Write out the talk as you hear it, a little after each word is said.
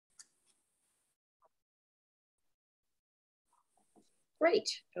Great.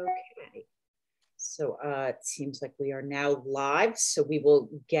 Okay. So it seems like we are now live, so we will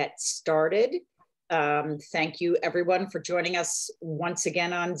get started. Thank you everyone for joining us once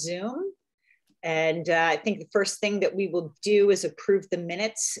again on Zoom. And I think the first thing that we will do is approve the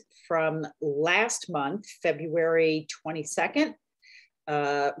minutes from last month, February 22nd.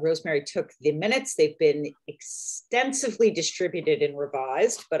 Rosemary took the minutes. They've been extensively distributed and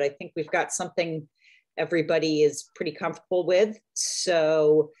revised, but I think we've got something everybody is pretty comfortable with.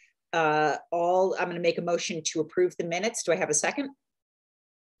 So I'm going to make a motion to approve the minutes. Do I have a second?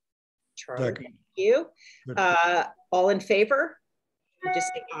 Charlie, Second. thank you. All in favor? Just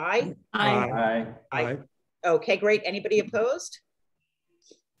say aye. Aye. Aye. Okay, great. Anybody opposed?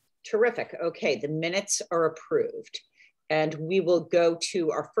 Terrific. Okay, the minutes are approved. And we will go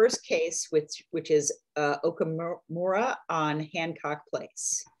to our first case, which is Okamura on Hancock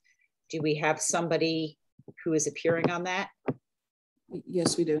Place. Do we have somebody who is appearing on that?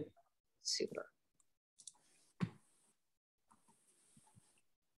 Yes, we do. Super.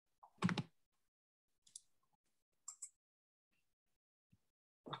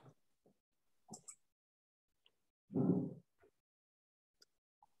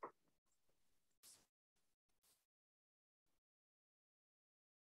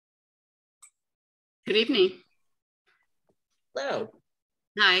 Good evening. Hello.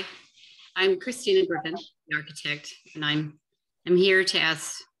 Hi, I'm Christina Griffin, the architect, and I'm here to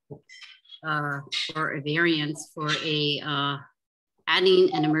ask for a variance for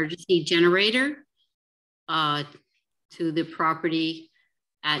adding an emergency generator to the property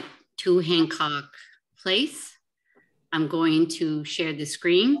at 2 Hancock Place. I'm going to share the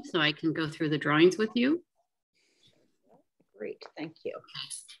screen so I can go through the drawings with you. Great, thank you.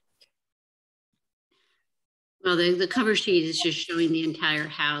 Well, the cover sheet is just showing the entire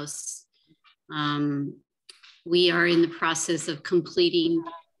house. We are in the process of completing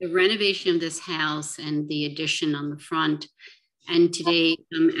the renovation of this house and the addition on the front. And today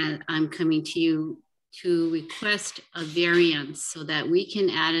I'm coming to you to request a variance so that we can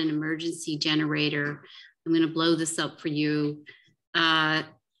add an emergency generator. I'm going to blow this up for you. Our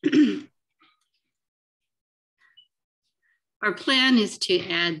plan is to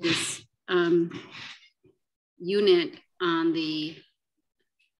add this unit on the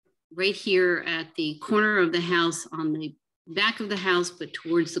right here at the corner of the house, on the back of the house, but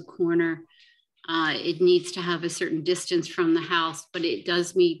towards the corner. It needs to have a certain distance from the house, but it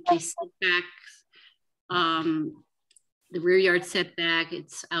does meet the setbacks, the rear yard setback.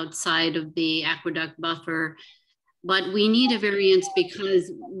 It's outside of the aqueduct buffer, but we need a variance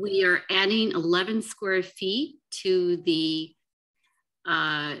because we are adding 11 square feet to the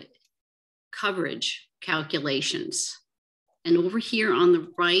coverage calculations. And over here on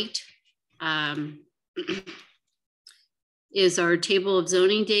the right is our table of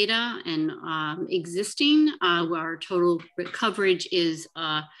zoning data, and existing, our total coverage is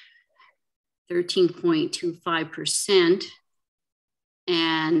 13.25%.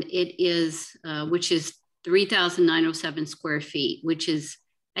 And it is, which is 3,907 square feet, which is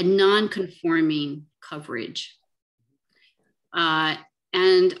a non-conforming coverage.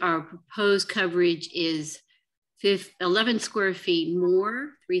 And our proposed coverage is 11 square feet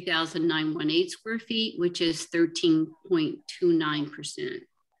more, 3,918 square feet, which is 13.29%,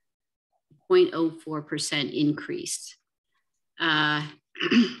 0.04% increase.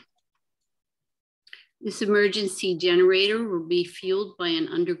 This emergency generator will be fueled by an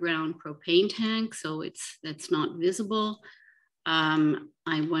underground propane tank, so that's not visible. I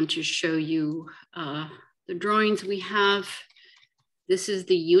want to show you the drawings we have. This is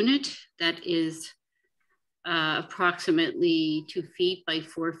the unit that is approximately 2 feet by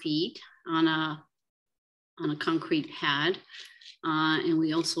 4 feet on a concrete pad. And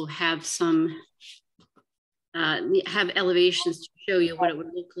we also have some, have elevations to show you what it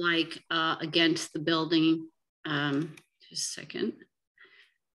would look like against the building. Just a second.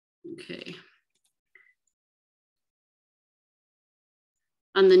 Okay.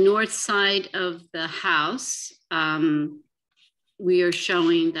 On the north side of the house, we are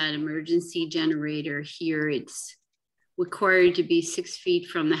showing that emergency generator here. It's required to be 6 feet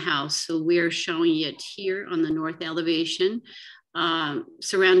from the house. So we are showing it here on the north elevation,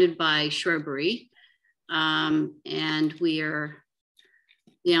 surrounded by shrubbery. And we are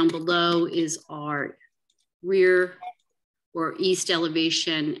down below is our rear or east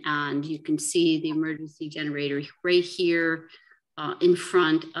elevation. And you can see the emergency generator right here in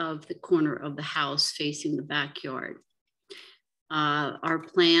front of the corner of the house facing the backyard. Our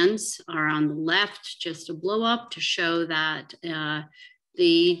plans are on the left, just a blow up to show that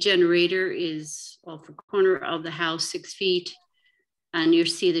the generator is off the corner of the house 6 feet And you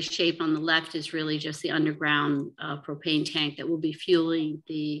see the shape on the left is really just the underground propane tank that will be fueling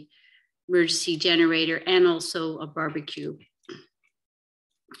the emergency generator and also a barbecue.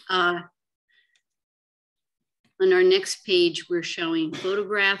 On our next page, we're showing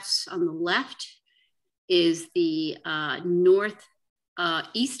photographs. On the left is the north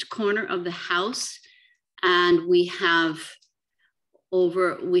east corner of the house. And we have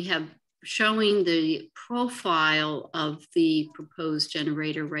showing the profile of the proposed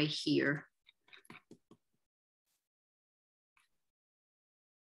generator right here.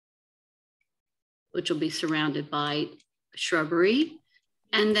 Which will be surrounded by shrubbery.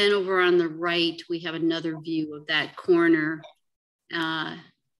 And then over on the right, we have another view of that corner,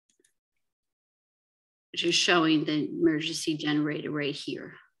 which is showing the emergency generator right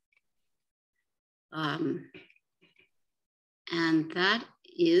here. And that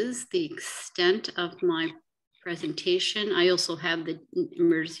is the extent of my presentation. I also have the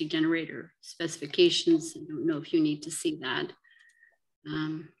emergency generator specifications. I don't know if you need to see that.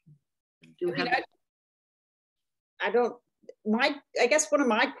 I guess one of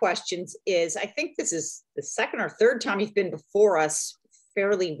my questions is, I think this is the second or third time you've been before us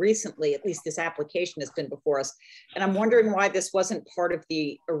fairly recently, at least this application has been before us. And I'm wondering why this wasn't part of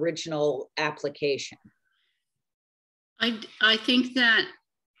the original application. I think that,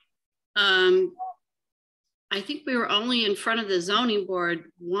 I think we were only in front of the zoning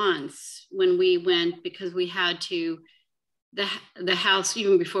board once when we went, because we had to, the house,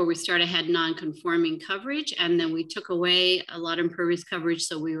 even before we started, had non-conforming coverage, and then we took away a lot of impervious coverage,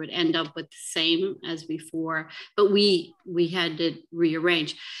 so we would end up with the same as before, but we had to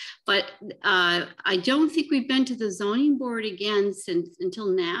rearrange. But I don't think we've been to the zoning board again until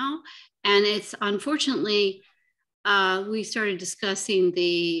now, and it's unfortunately, we started discussing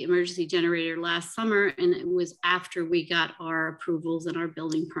the emergency generator last summer, and it was after we got our approvals and our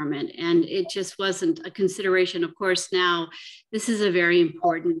building permit, and it just wasn't a consideration. Of course, now this is a very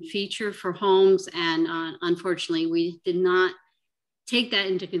important feature for homes, and unfortunately, we did not take that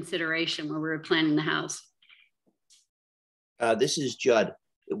into consideration when we were planning the house. This is Judd.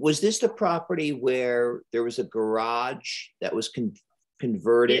 Was this the property where there was a garage that was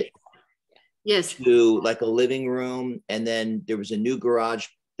converted? Yes. To like a living room, and then there was a new garage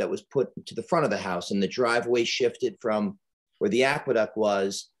that was put to the front of the house, and the driveway shifted from where the aqueduct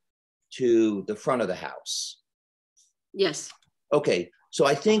was to the front of the house. Yes. Okay, so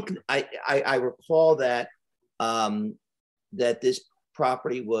I think I recall that that this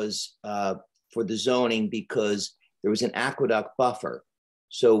property was for the zoning because there was an aqueduct buffer,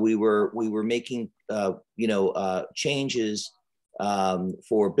 so we were making changes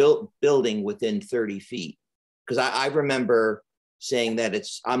for building within 30 feet. Because I remember saying that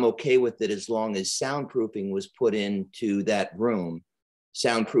I'm okay with it as long as soundproofing was put into that room,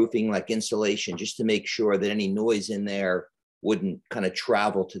 soundproofing like insulation, just to make sure that any noise in there wouldn't kind of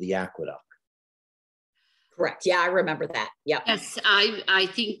travel to the aqueduct. Correct. Yeah, I remember that. Yeah. Yes, I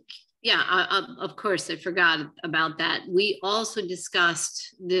think, yeah, of course, I forgot about that. We also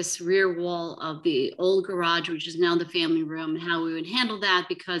discussed this rear wall of the old garage, which is now the family room, and how we would handle that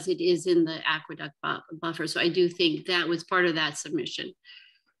because it is in the aqueduct buffer. So I do think that was part of that submission.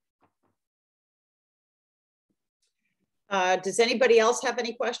 Does anybody else have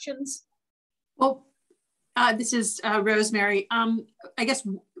any questions? Well, this is Rosemary. I guess,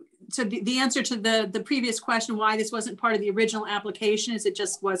 so the answer to the previous question, why this wasn't part of the original application, is it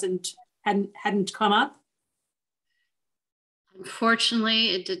just hadn't come up?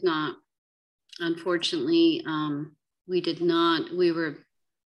 Unfortunately, it did not. Unfortunately, we did not. We were,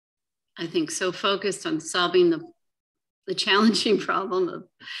 I think, so focused on solving the challenging problem of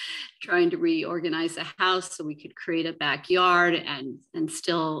trying to reorganize the house so we could create a backyard and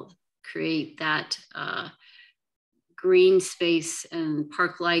still create that green space and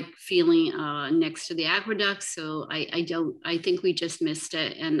park-like feeling next to the aqueduct. So I think we just missed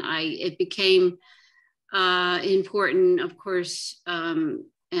it. And it became important, of course,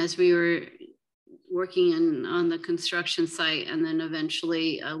 as we were working on the construction site. And then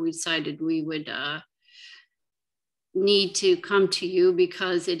eventually we decided we would need to come to you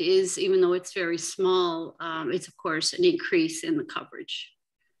because it is, even though it's very small, it's of course an increase in the coverage.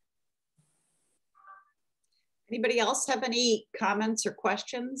 Anybody else have any comments or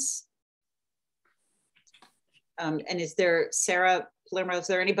questions? And is there, Sarah Palermo, is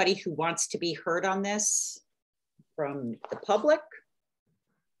there anybody who wants to be heard on this from the public?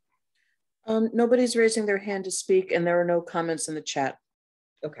 Nobody's raising their hand to speak, and there are no comments in the chat.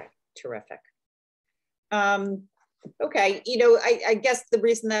 Okay, terrific. Okay, I guess the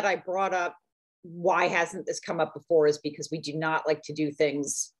reason that I brought up why hasn't this come up before is because we do not like to do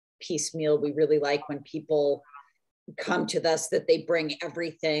things piecemeal. We really like when people come to us that they bring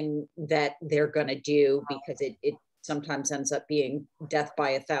everything that they're going to do, because it sometimes ends up being death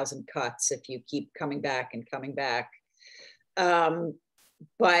by 1,000 cuts if you keep coming back and coming back.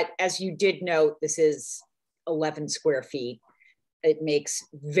 But as you did note, this is 11 square feet. It makes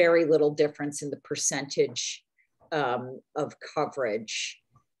very little difference in the percentage of coverage.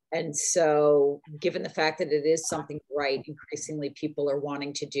 And so given the fact that it is something right, increasingly people are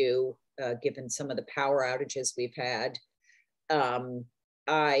wanting to do, given some of the power outages we've had,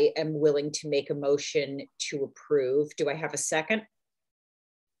 I am willing to make a motion to approve. Do I have a second?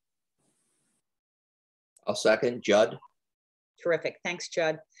 I'll second. Judd? Terrific. Thanks,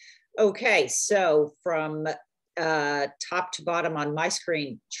 Judd. Okay, so from top to bottom on my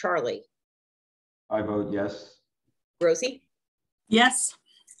screen, Charlie. I vote yes. Rosie? Yes.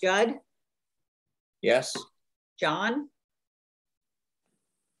 Judd? Yes. John?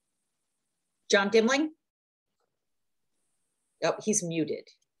 John Dimling? Oh, he's muted.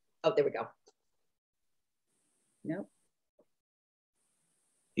 Oh, there we go. No.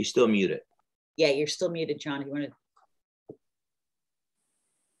 He's still muted. Yeah, you're still muted, John. You want to?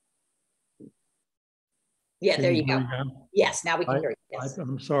 Yeah, there you go. Yes, now we can hear you. Yes.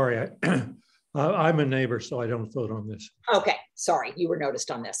 I'm sorry. I'm a neighbor, so I don't vote on this. Okay, sorry, you were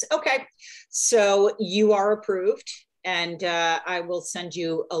noticed on this. Okay, so you are approved, and I will send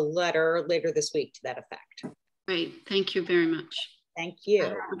you a letter later this week to that effect. Great, thank you very much. Thank you.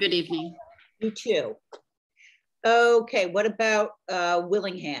 Have a good evening. You too. Okay, what about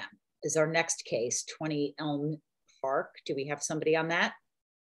Willingham is our next case, 20 Elm Park. Do we have somebody on that?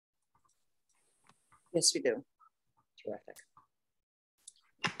 Yes, we do. Terrific.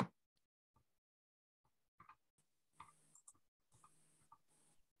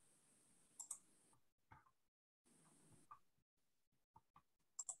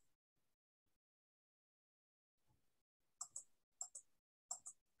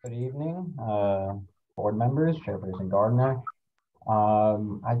 Good evening, board members, Chairperson Gardner.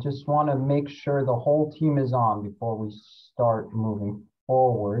 I just want to make sure the whole team is on before we start moving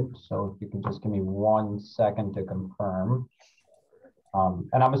forward. So if you can just give me 1 second to confirm.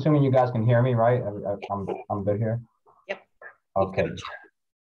 And I'm assuming you guys can hear me, right? I'm good here? Yep. Okay,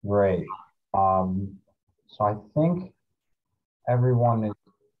 great. So I think everyone is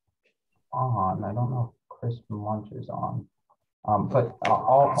on. I don't know if Chris Munch is on. But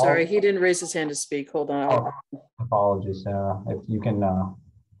Sorry, he didn't raise his hand to speak. Hold on. Apologies, Sarah. If you can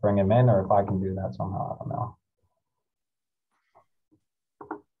bring him in, or if I can do that somehow, I don't know.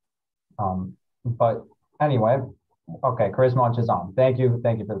 But anyway, okay, Chris Munch is on. Thank you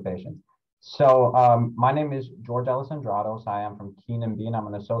for the patience. So my name is George Elisandrados. I am from Keenan Bean. I'm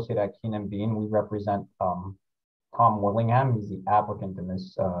an associate at Keenan Bean. We represent Tom Willingham. He's the applicant in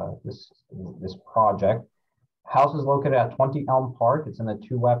this this project. House is located at 20 Elm Park. It's in the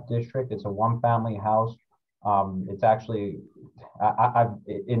 2F district. It's a 1-family house. It's actually, I've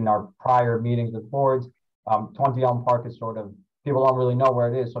in our prior meetings with boards, 20 Elm Park is sort of, people don't really know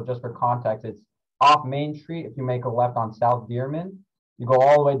where it is. So just for context, it's off Main Street. If you make a left on South Dearman, you go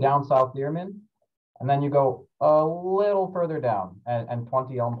all the way down South Dearman, and then you go a little further down, and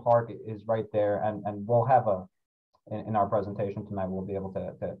 20 Elm Park is right there. And we'll have in our presentation tonight, we'll be able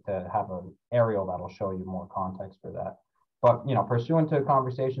to have an aerial that'll show you more context for that. But, you know, pursuant to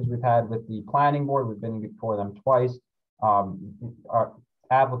conversations we've had with the planning board, we've been before them twice. Our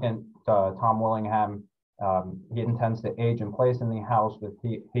applicant, Tom Willingham, he intends to age in place in the house. With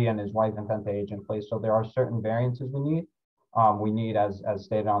he and his wife intend to age in place. So there are certain variances we need. We need, as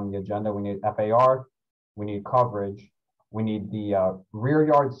stated on the agenda, we need FAR, we need coverage, we need the rear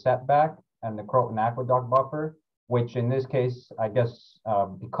yard setback and the Croton Aqueduct buffer, which in this case, I guess,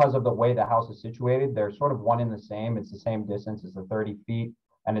 because of the way the house is situated, they're sort of one in the same. It's the same distance as the 30 feet,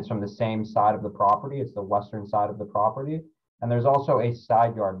 and it's from the same side of the property. It's the western side of the property. And there's also a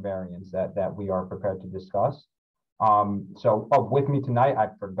side yard variance that we are prepared to discuss. With me tonight, I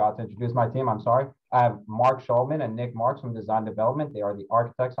forgot to introduce my team. I'm sorry. I have Mark Schulman and Nick Marks from Design Development. They are the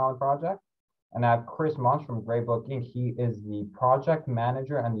architects on the project. And I have Chris Munch from Gray Book Inc. He is the project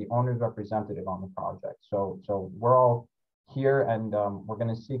manager and the owner's representative on the project. So we're all here, and we're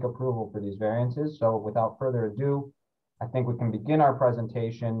going to seek approval for these variances. So without further ado, I think we can begin our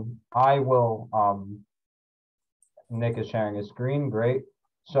presentation. I will, Nick is sharing his screen, great.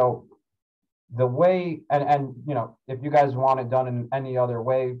 So the way, and you know, if you guys want it done in any other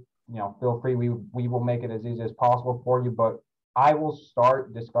way, you know, feel free, we will make it as easy as possible for you, but I will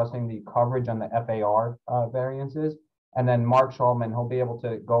start discussing the coverage on the FAR variances, And then Mark Schulman, he'll be able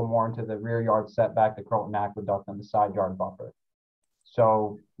to go more into the rear yard setback, the Croton Aqueduct, and the side yard buffer.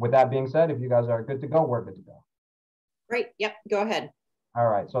 So with that being said, if you guys are good to go, we're good to go. Great. Yep. Go ahead. All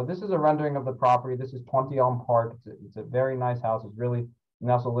right. So this is a rendering of the property. This is 20 Elm Park. It's a very nice house. It's really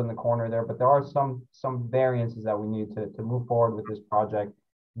nestled in the corner there, but there are some variances that we need to move forward with this project.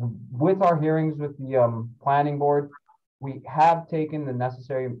 With our hearings with the planning board, we have taken the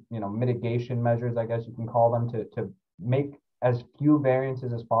necessary, mitigation measures, I guess you can call them, to make as few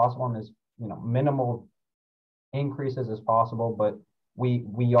variances as possible and as, minimal increases as possible. But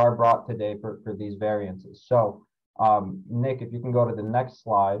we are brought today for these variances. So Nick, if you can go to the next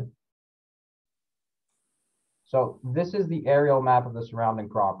slide. So this is the aerial map of the surrounding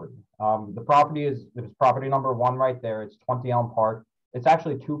property. The property is property number 1 right there. It's 20 Elm Park. It's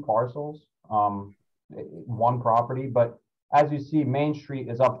actually 2 parcels, 1 property, but as you see, Main Street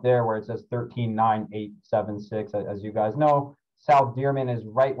is up there where it says 139876, as you guys know. South Dearman is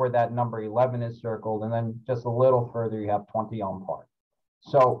right where that number 11 is circled, and then just a little further, you have 20 Elm Park.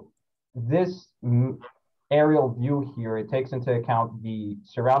 So this aerial view here, it takes into account the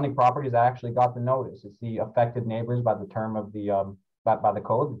surrounding properties that actually got the notice. It's the affected neighbors by the term of the by the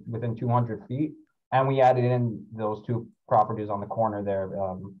code within 200 feet, and we added in those 2 properties on the corner there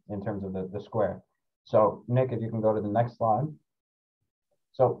in terms of the square. So Nick, if you can go to the next slide.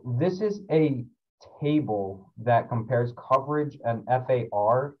 So this is a table that compares coverage and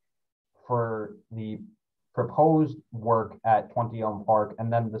FAR for the proposed work at 20 Elm Park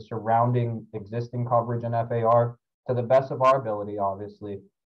and then the surrounding existing coverage and FAR to the best of our ability, obviously,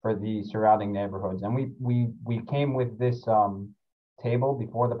 for the surrounding neighborhoods. And we came with this table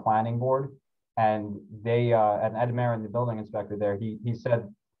before the planning board, and they and Ed Marin, the building inspector there, he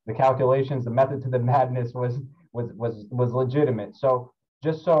said the calculations, the method to the madness was legitimate. So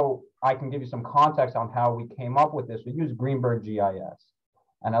just so I can give you some context on how we came up with this, we used Greenberg GIS.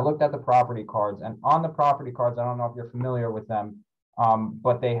 And I looked at the property cards, and on the property cards, I don't know if you're familiar with them,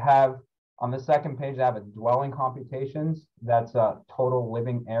 but they have, on the second page, they have a dwelling computations. That's a total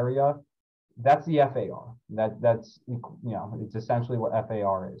living area. That's the FAR. That's, it's essentially what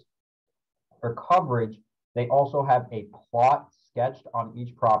FAR is. For coverage, they also have a plot sketched on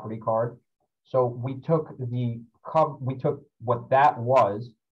each property card. So we took what that was,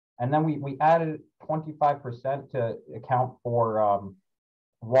 and then we added 25% to account for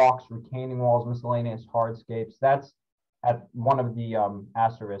walks, retaining walls, miscellaneous hardscapes. That's at one of the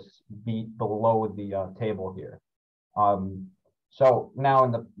asterisks below the table here. So now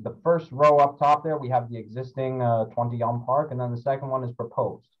in the first row up top there, we have the existing 20 Elm Park, and then the second one is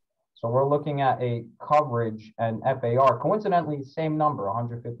proposed. So we're looking at a coverage and FAR, coincidentally, same number,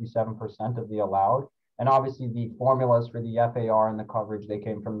 157% of the allowed. And obviously the formulas for the FAR and the coverage, they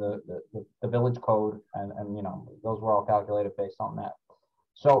came from the village code, and those were all calculated based on that.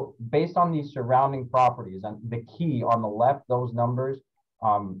 So based on these surrounding properties, and the key on the left, those numbers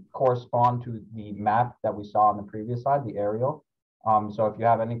correspond to the map that we saw on the previous slide, the aerial. So if you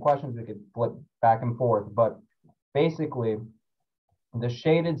have any questions, we could flip back and forth. But basically, the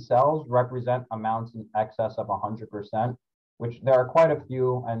shaded cells represent amounts in excess of 100%, which there are quite a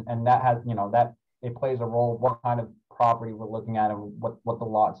few, and that has, that it plays a role, what kind of property we're looking at and what the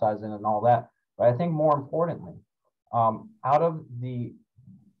lot size is and all that. But I think more importantly, out of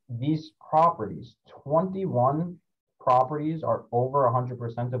these properties, 21 properties are over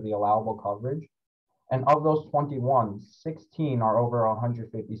 100% of the allowable coverage. And of those 21, 16 are over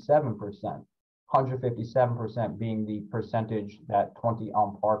 157%. 157% being the percentage that 20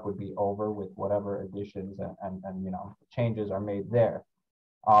 Elm Park would be over with whatever additions and changes are made there.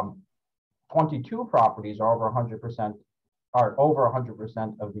 22 properties are over 100%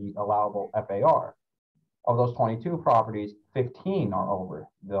 of the allowable FAR. Of those 22 properties, 15 are over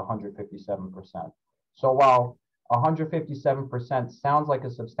the 157%. So while 157% sounds like a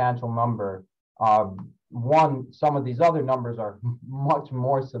substantial number, some of these other numbers are much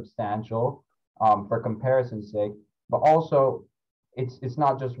more substantial for comparison's sake, but also it's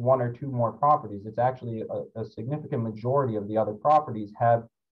not just 1 or 2 more properties. It's actually a significant majority of the other properties have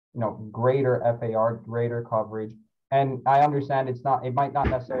greater FAR, greater coverage. And I understand it might not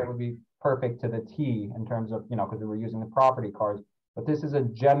necessarily be perfect to the T in terms of, because we were using the property cards, but this is a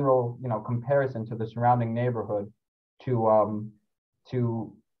general, comparison to the surrounding neighborhood to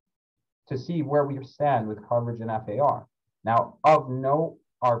see where we stand with coverage and FAR. Now, of note,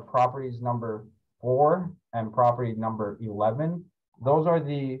 are properties number 4 and property number 11. Those are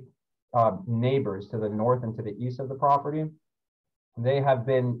the neighbors to the north and to the east of the property. They have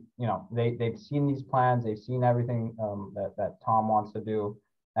been, they've seen these plans, they've seen everything that Tom wants to do.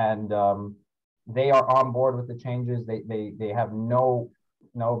 And, they are on board with the changes. They have no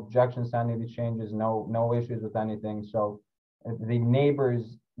objections to any of these changes, no issues with anything. So the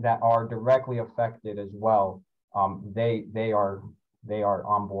neighbors that are directly affected as well, they are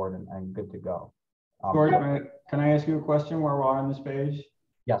on board and good to go. George, can I ask you a question while we're on this page?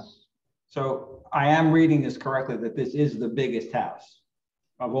 Yes. So I am reading this correctly, that this is the biggest house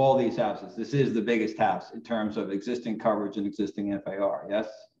of all these houses. This is the biggest house in terms of existing coverage and existing FAR, yes?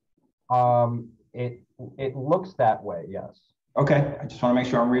 It looks that way, yes. Okay, I just want to make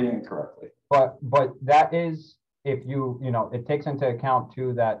sure I'm reading it correctly. But that is, if it takes into account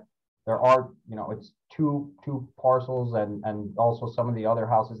too that there are, it's two parcels and also some of the other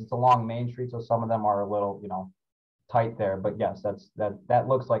houses. It's along Main Street, so some of them are a little, tight there. But yes, that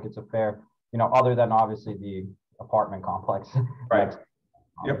looks like it's a fair, other than obviously the apartment complex. Right.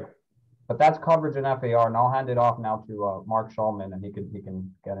 Yep. But that's coverage in FAR, and I'll hand it off now to Mark Schulman, and he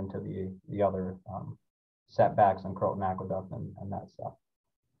can get into the other setbacks and Croton Aqueduct and that stuff.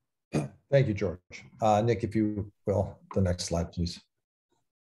 Thank you, George. Nick, if you will, the next slide, please.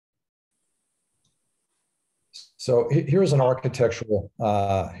 So here's an architectural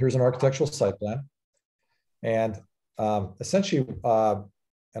site plan, and essentially,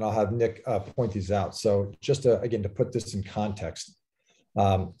 and I'll have Nick point these out. So just again to put this in context,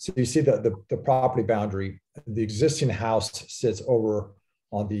 so you see the property boundary. The existing house sits over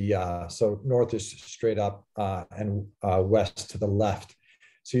on the so north is straight up and west to the left.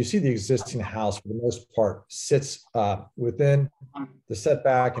 So you see the existing house for the most part sits within the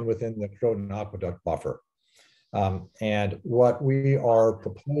setback and within the Croton Aqueduct buffer. And what we are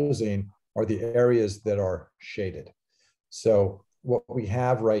proposing are the areas that are shaded. So what we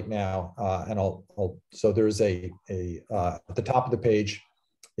have right now, so there's at the top of the page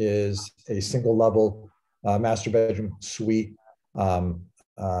is a single level master bedroom suite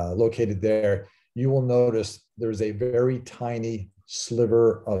located there. You will notice there's a very tiny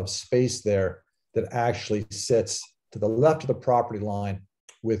sliver of space there that actually sits to the left of the property line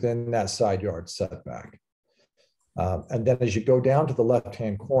within that side yard setback. And then as you go down to the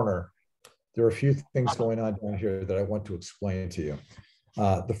left-hand corner, there are a few things going on down here that I want to explain to you.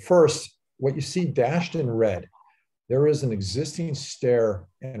 The first, what you see dashed in red, there is an existing stair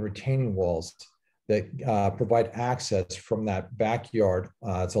and retaining walls that provide access from that backyard,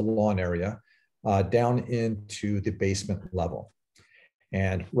 it's a lawn area, down into the basement level.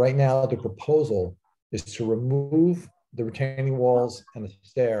 And right now the proposal is to remove the retaining walls and the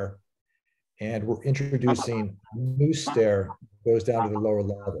stair, and we're introducing a new stair that goes down to the lower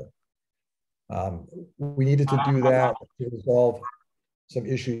level. We needed to do that to resolve some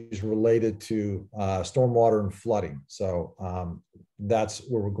issues related to stormwater and flooding. So that's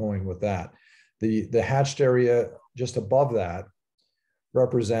where we're going with that. The hatched area just above that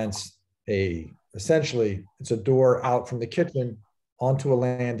represents essentially it's a door out from the kitchen onto a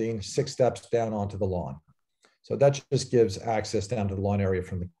landing, 6 steps down onto the lawn. So that just gives access down to the lawn area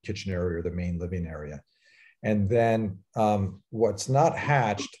from the kitchen area or the main living area. And then what's not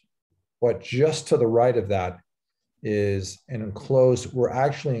hatched, but just to the right of that is an enclosed, we're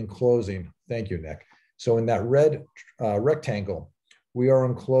actually enclosing, thank you, Nick. So in that red rectangle, we are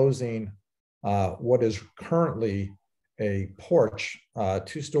enclosing what is currently a porch,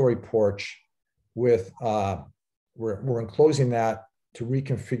 2-story porch with, we're enclosing that to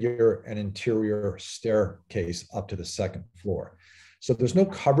reconfigure an interior staircase up to the 2nd floor. So there's no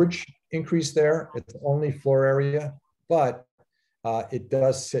coverage increase there. It's only floor area, but it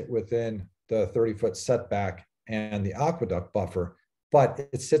does sit within the 30-foot setback and the aqueduct buffer, but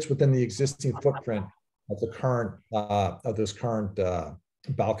it sits within the existing footprint of the current of those current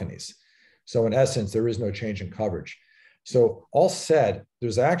balconies. So in essence, there is no change in coverage. So all said,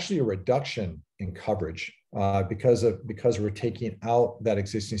 there's actually a reduction in coverage because we're taking out that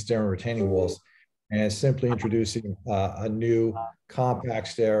existing stair and retaining walls and simply introducing a new compact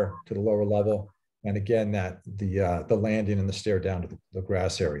stair to the lower level, and again the landing and the stair down to the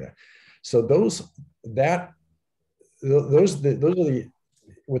grass area. So those are the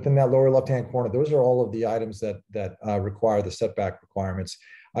within that lower left-hand corner. Those are all of the items that require the setback requirements.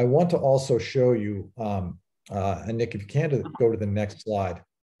 I want to also show you, and Nick, if you can, to go to the next slide.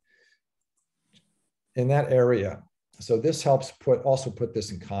 In that area, so this helps also put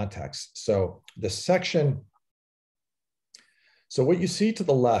this in context. So the section, so what you see to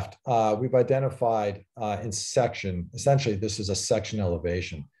the left, we've identified in section, essentially this is a section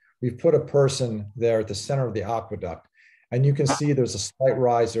elevation. We've put a person there at the center of the aqueduct, and you can see there's a slight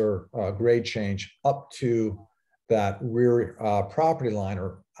rise or grade change up to that rear property line,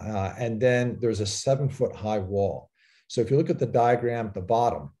 and then there's a 7-foot high wall. So if you look at the diagram at the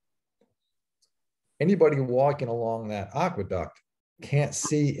bottom, anybody walking along that aqueduct can't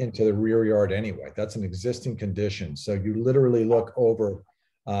see into the rear yard anyway. That's an existing condition. So you literally look over,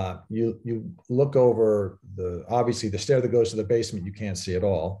 you look over obviously the stair that goes to the basement, you can't see at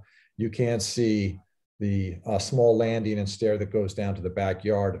all. You can't see the small landing and stair that goes down to the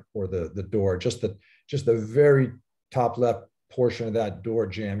backyard or the door. Just the very top left portion of that door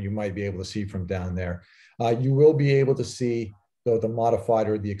jamb, you might be able to see from down there. You will be able to see though the modified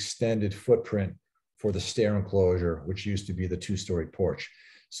or the extended footprint for the stair enclosure, which used to be the two-story porch.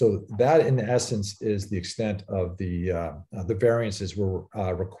 So that in essence is the extent of the variances we're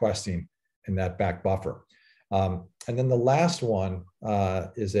requesting in that back buffer. And then the last one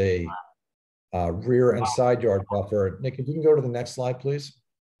is a rear and side yard buffer. Nick, if you can go to the next slide, please.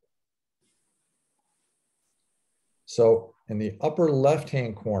 So in the upper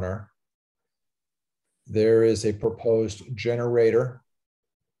left-hand corner, there is a proposed generator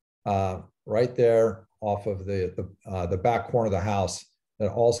right there off of the back corner of the house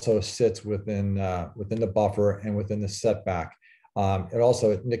that also sits within the buffer and within the setback. It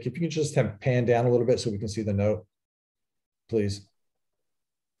also, Nick, if you can just pan down a little bit so we can see the note, please.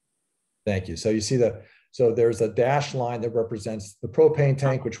 Thank you. So you see so there's a dashed line that represents the propane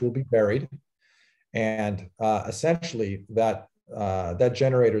tank, which will be buried. And essentially that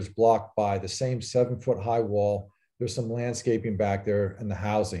generator is blocked by the same 7-foot high wall. There's some landscaping back there in the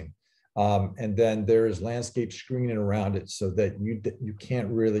housing. And then there is landscape screening around it so that you can't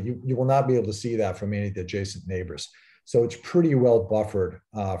really, you will not be able to see that from any of the adjacent neighbors. So it's pretty well buffered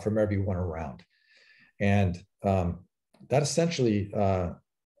from everyone around. And that essentially, that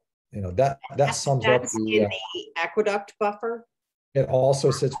sums up the aqueduct buffer. It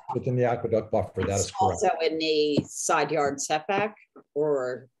also sits within the aqueduct buffer. That is correct. Also in the side yard setback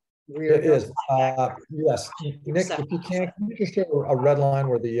or rear it yard is. setback? Yes. Nick, if you can you just show a red line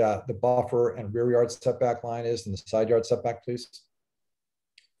where the buffer and rear yard setback line is and the side yard setback, please?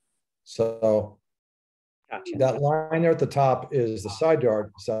 So gotcha. That line there at the top is the side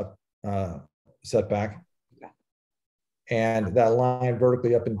yard setback. Okay. And that line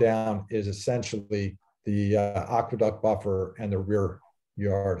vertically up and down is essentially the aqueduct buffer and the rear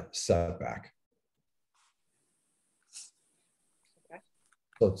yard setback. Okay.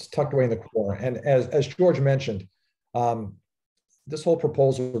 So it's tucked away in the corner. And as George mentioned, this whole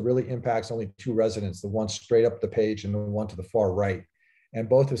proposal really impacts only 2 residents, the one straight up the page and the one to the far right. And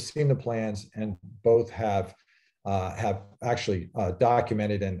both have seen the plans and both have actually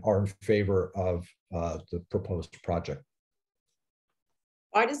documented and are in favor of the proposed project.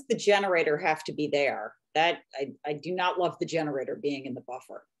 Why does the generator have to be there? That I do not love the generator being in the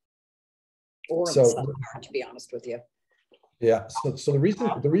buffer or in the side yard, to be honest with you. Yeah. So the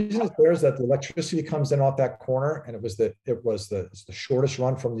reason it's there is that the electricity comes in off that corner, and it's the shortest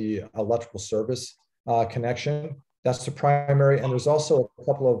run from the electrical service connection. That's the primary, and there's also a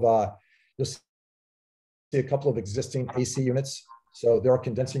couple of you'll see a couple of existing AC units. So there are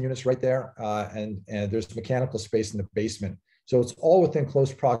condensing units right there, and there's mechanical space in the basement. So it's all within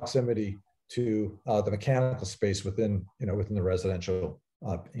close proximity to the mechanical space within the residential,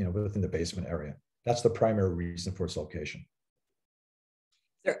 within the basement area. That's the primary reason for its location.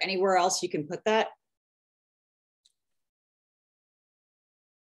 Is there anywhere else you can put that?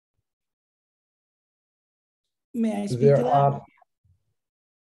 May I speak to that?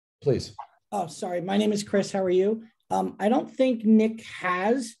 Please. Oh, sorry. My name is Chris. How are you? I don't think Nick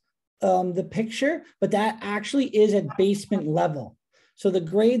has the picture, but that actually is at basement level. So the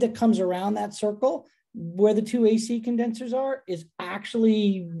grade that comes around that circle where the 2 AC condensers are is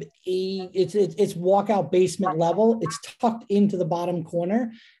actually it's walkout basement level. It's tucked into the bottom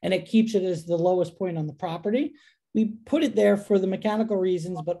corner and it keeps it as the lowest point on the property. We put it there for the mechanical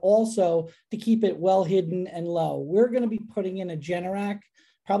reasons, but also to keep it well hidden and low. We're going to be putting in a Generac,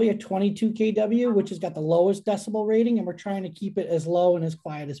 probably a 22 kW, which has got the lowest decibel rating, and we're trying to keep it as low and as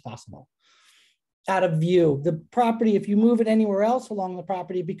quiet as possible. Out of view. The property, if you move it anywhere else along the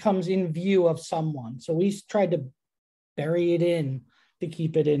property, it becomes in view of someone. So we tried to bury it in to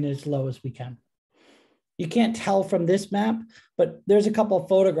keep it in as low as we can. You can't tell from this map, but there's a couple of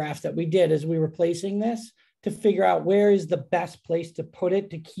photographs that we did as we were placing this to figure out where is the best place to put it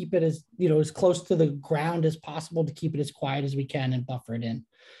to keep it as, as close to the ground as possible, to keep it as quiet as we can and buffer it in.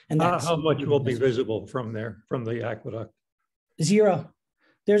 And that's how much will be visible from there, from the aqueduct? 0.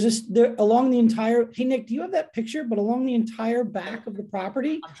 There's along the entire, hey Nick, do you have that picture? But along the entire back of the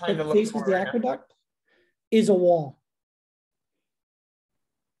property that faces the aqueduct is a wall.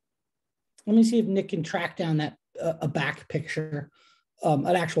 Let me see if Nick can track down that a back picture,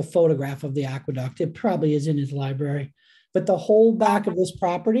 an actual photograph of the aqueduct. It probably is in his library, but the whole back of this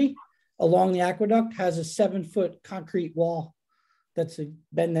property along the aqueduct has a 7-foot concrete wall that's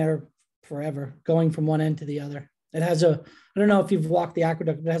been there forever, going from one end to the other. It has I don't know if you've walked the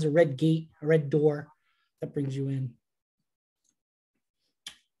aqueduct, it has a red gate, a red door that brings you in.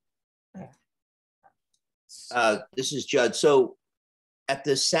 This is Judd. So at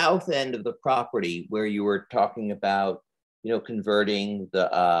the south end of the property where you were talking about, converting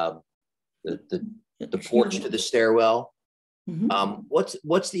the porch to the stairwell,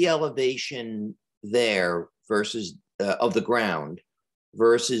 what's the elevation there versus of the ground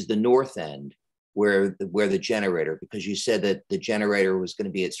versus the north end where the generator, because you said that the generator was going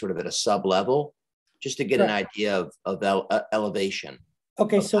to be at sort of at a sub level, just to get an idea of elevation.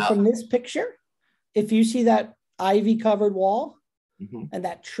 Okay, so from this picture, if you see that ivy covered wall and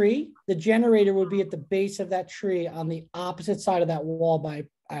that tree, the generator would be at the base of that tree on the opposite side of that wall by,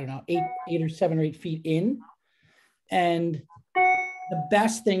 I don't know, 8 or 7 or 8 feet in. And the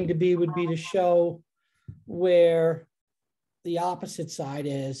best thing to be would be to show where the opposite side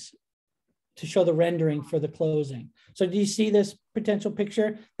is, to show the rendering for the closing. So do you see this potential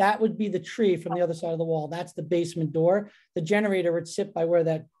picture? That would be the tree from the other side of the wall. That's the basement door. The generator would sit by where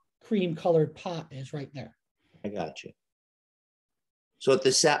that cream colored pot is right there. I got you. So at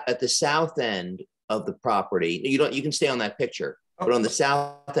the south end of the property, you can stay on that picture, but on the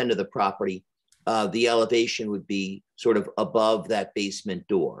south end of the property, the elevation would be sort of above that basement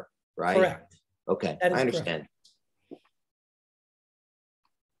door, right? Correct. Okay, I understand. Correct.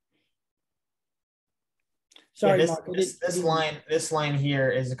 Sorry, yeah, Mark. This line here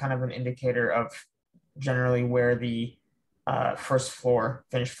is a kind of an indicator of generally where the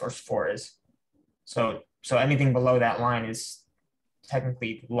finished first floor is. So anything below that line is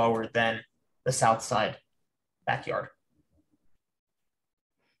technically lower than the south side backyard.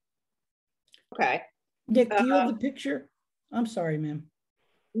 Okay. Nick, do you have the picture? I'm sorry, ma'am.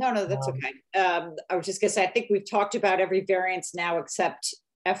 No, that's okay. I was just gonna say, I think we've talked about every variance now except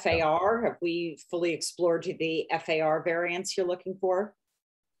FAR. Have we fully explored the FAR variance you're looking for?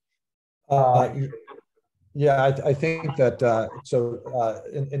 Yeah, I think that,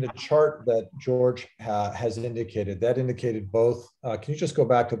 in the chart that George has indicated, that indicated both, can you just go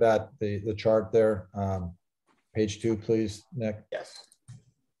back to that, the chart there, page 2, please, Nick? Yes.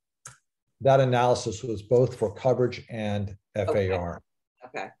 That analysis was both for coverage and FAR.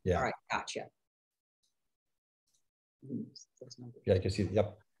 Okay. Yeah. All right. Gotcha. Yeah, you can see,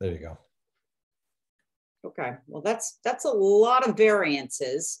 yep, there you go. Okay. Well, that's a lot of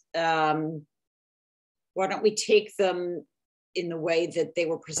variances. Why don't we take them in the way that they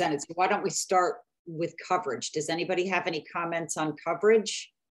were presented? So why don't we start with coverage? Does anybody have any comments on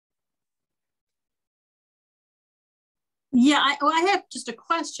coverage? Yeah, I have just a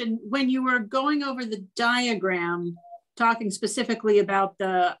question. When you were going over the diagram, talking specifically about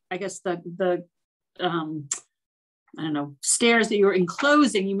the, I guess the I don't know, stairs that you were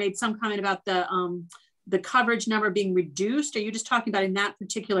enclosing, you made some comment about the coverage number being reduced. Are you just talking about in that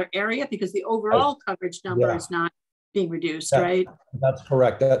particular area? Because the overall coverage number is not being reduced, right? That's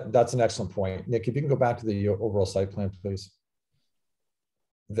correct. That's an excellent point. Nick, if you can go back to the overall site plan, please.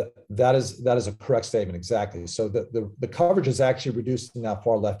 That is a correct statement, exactly. So the coverage is actually reduced in that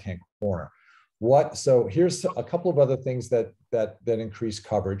far left-hand corner. So here's a couple of other things that increase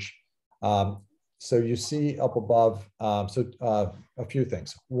coverage. So you see up above, a few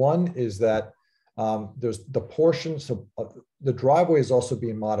things. One is that there's the portion, so the driveway is also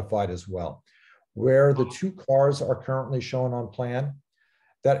being modified as well. Where the 2 cars are currently shown on plan,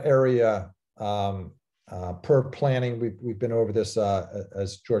 that area, per planning, we've been over this,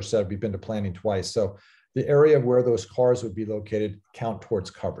 as George said, we've been to planning twice. So the area where those cars would be located count towards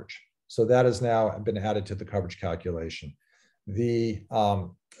coverage. So that has now been added to the coverage calculation. We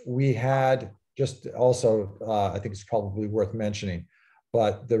had just also, I think it's probably worth mentioning,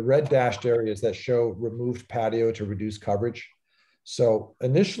 but the red dashed areas that show removed patio to reduce coverage. So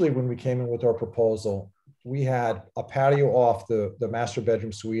initially when we came in with our proposal, we had a patio off the master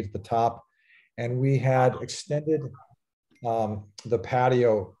bedroom suite at the top, and we had extended the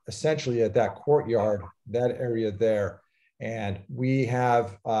patio essentially at that courtyard, that area there. And we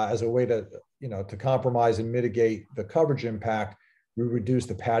have, as a way to, to compromise and mitigate the coverage impact, we reduced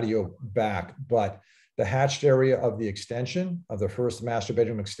the patio back. But the hatched area of the extension of the first master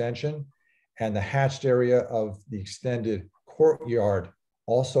bedroom extension and the hatched area of the extended courtyard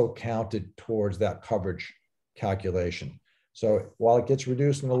also counted towards that coverage calculation. So while it gets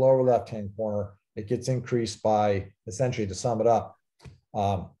reduced in the lower left-hand corner, it gets increased by, essentially, to sum it up,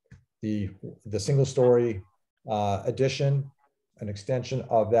 the single-story addition, an extension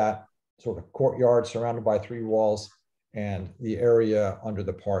of that sort of courtyard surrounded by 3 walls, and the area under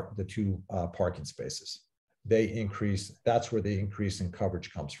the two parking spaces. They increase, that's where the increase in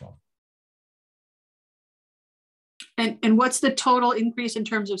coverage comes from. And what's the total increase in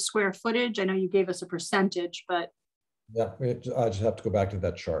terms of square footage? I know you gave us a percentage, but. Yeah, I just have to go back to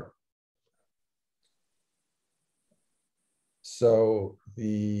that chart. So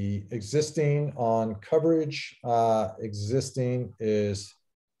the existing on coverage, existing is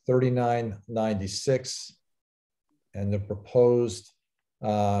 3996, and the proposed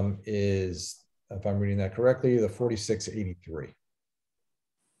is, if I'm reading that correctly, the 4683.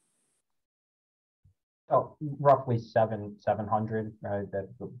 Oh, roughly 700, right? That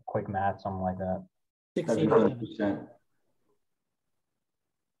quick math, something like that. 687.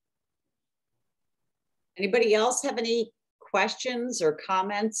 Anybody else have any questions or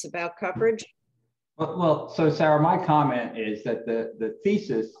comments about coverage? Well, so Sarah, my comment is that the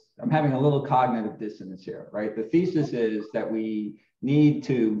thesis, I'm having a little cognitive dissonance here, right? The thesis is that we need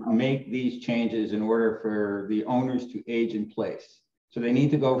to make these changes in order for the owners to age in place. So they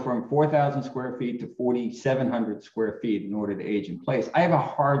need to go from 4,000 square feet to 4,700 square feet in order to age in place. I have a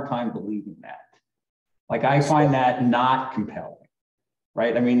hard time believing that. Like, I find that not compelling,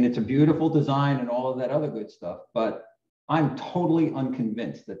 right? I mean, it's a beautiful design and all of that other good stuff, but I'm totally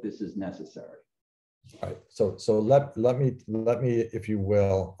unconvinced that this is necessary. All right, so let me, if you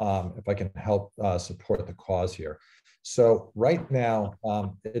will, if I can help support the cause here. So right now,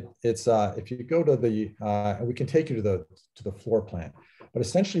 it's if you go to the, and we can take you to the floor plan, but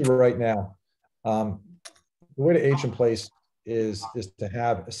essentially right now, the way to age in place is to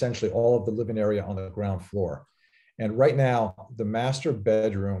have essentially all of the living area on the ground floor. And right now, the master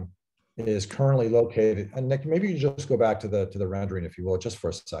bedroom is currently located, and Nick, maybe you just go back to the rendering, if you will, just for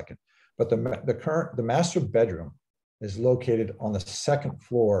a second. But the master bedroom is located on the second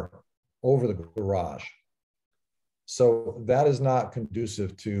floor over the garage. So that is not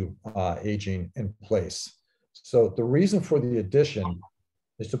conducive to aging in place. So the reason for the addition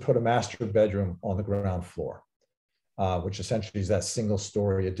is to put a master bedroom on the ground floor, which essentially is that single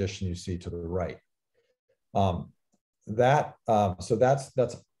story addition you see to the right. So that's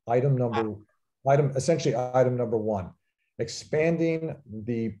essentially item number one. Expanding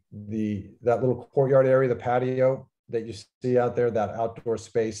that little courtyard area, the patio that you see out there, that outdoor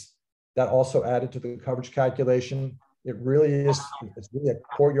space, that also added to the coverage calculation. It really is, it's really a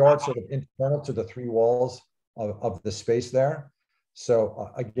courtyard sort of internal to the three walls of the space there.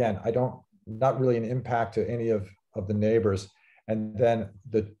 So again, not really an impact to any of the neighbors. And then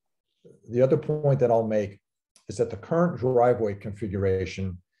the other point that I'll make is that the current driveway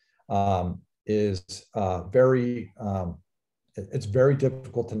configuration is it's very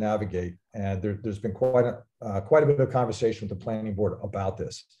difficult to navigate, and there's been quite a bit of conversation with the planning board about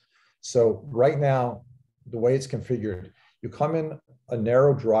this. So right now, the way it's configured, you come in a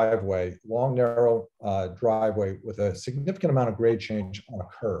narrow driveway, long narrow driveway with a significant amount of grade change on a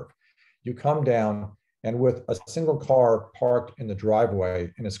curve. You come down, and with a single car parked in the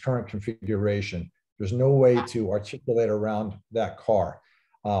driveway in its current configuration, there's no way to articulate around that car.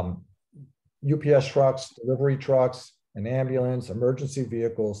 UPS trucks, delivery trucks, an ambulance, emergency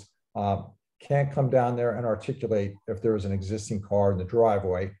vehicles can't come down there and articulate if there is an existing car in the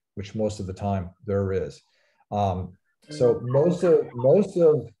driveway, which most of the time there is. So most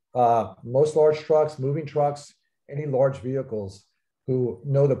large trucks, moving trucks, any large vehicles who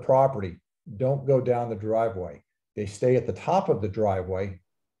know the property don't go down the driveway. They stay at the top of the driveway,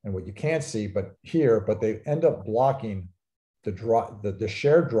 and what you can't see but they end up blocking the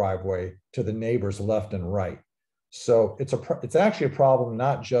shared driveway to the neighbors left and right. So it's actually a problem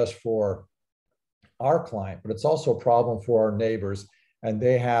not just for our client, but it's also a problem for our neighbors, and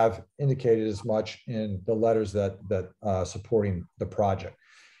they have indicated as much in the letters that supporting the project.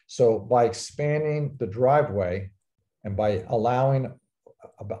 So by expanding the driveway and by allowing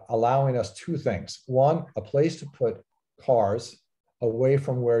us two things: one, a place to put cars away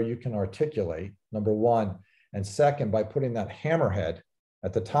from where you can articulate, number one, and second, by putting that hammerhead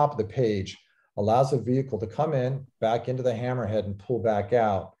at the top of the page, allows a vehicle to come in, back into the hammerhead and pull back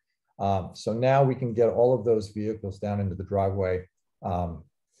out. So now we can get all of those vehicles down into the driveway.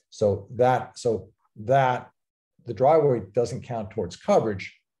 So that the driveway doesn't count towards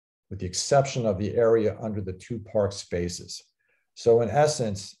coverage, with the exception of the area under the two park spaces. So in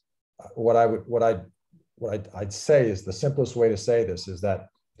essence, what I'd say is the simplest way to say this is that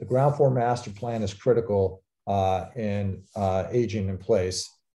the ground floor master plan is critical in aging in place.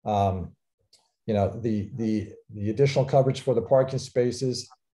 You know, the additional coverage for the parking spaces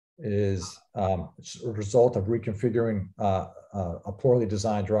is a result of reconfiguring a poorly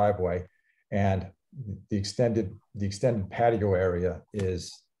designed driveway. And the extended patio area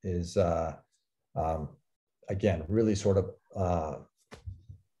is again really sort of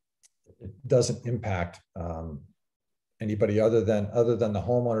it doesn't impact anybody other than the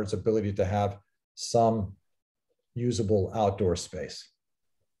homeowner's ability to have some usable outdoor space.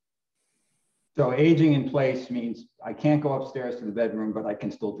 So aging in place means I can't go upstairs to the bedroom, but I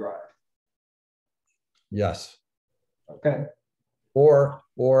can still drive. Yes. Okay. Or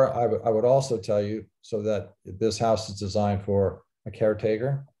I would also tell you, so that this house is designed for a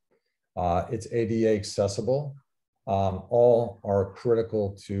caretaker. It's ADA accessible. All are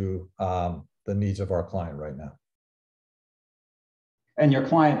critical to the needs of our client right now. And your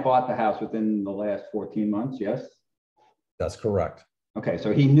client bought the house within the last 14 months, yes? That's correct. Okay,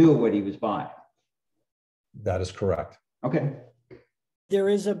 so he knew what he was buying. That is correct. Okay. There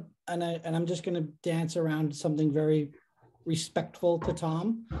is and I'm just going to dance around something very respectful to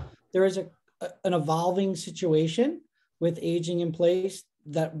Tom. There is an evolving situation with aging in place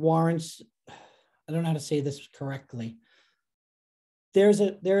that warrants, I don't know how to say this correctly. There's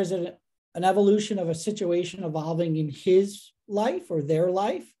an evolution of a situation evolving in his life or their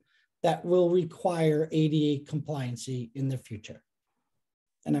life that will require ADA compliancy in the future.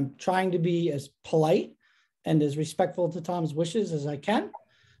 And I'm trying to be as polite and as respectful to Tom's wishes as I can,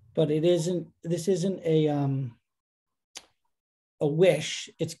 but this isn't a wish,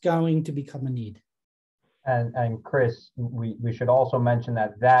 it's going to become a need. And Chris, we should also mention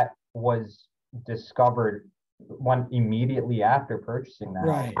that was discovered immediately after purchasing the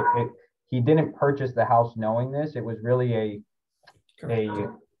house. Right. He didn't purchase the house knowing this. It was really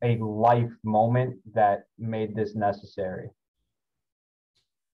a life moment that made this necessary.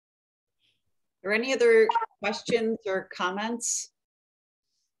 Are there any other questions or comments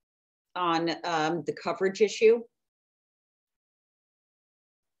on the coverage issue?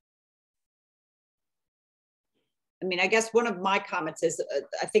 I mean, I guess one of my comments is,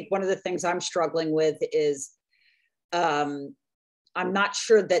 I think one of the things I'm struggling with is, I'm not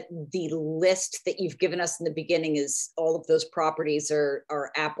sure that the list that you've given us in the beginning is all of those properties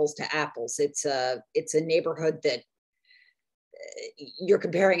are apples to apples. It's a neighborhood that you're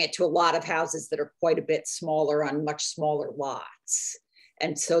comparing it to a lot of houses that are quite a bit smaller on much smaller lots.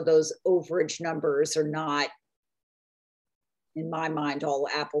 And so those overage numbers are not, in my mind, all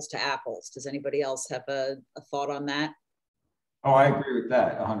apples to apples. Does anybody else have a thought on that? Oh, I agree with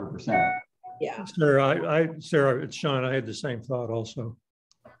that 100%. Yeah. Sarah, it's Sean. I had the same thought also.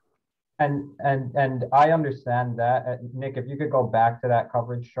 And I understand that. Nick, if you could go back to that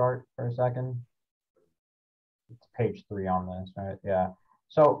coverage chart for a second. It's page 3 on this, right? Yeah.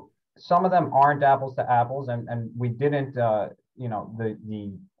 So some of them aren't apples to apples, and we didn't, you know,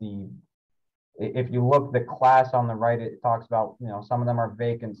 if you look, the class on the right, it talks about, you know, some of them are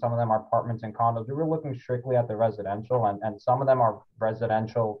vacant, some of them are apartments and condos. We were looking strictly at the residential, and some of them are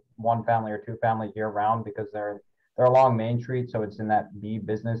residential, 1 family or 2 family year round, because they're along Main Street, so it's in that B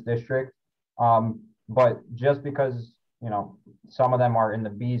business district. But just because, you know, some of them are in the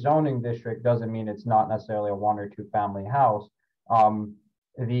B zoning district doesn't mean it's not necessarily a 1 or 2 family house.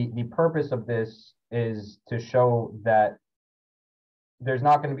 The purpose of this is to show that there's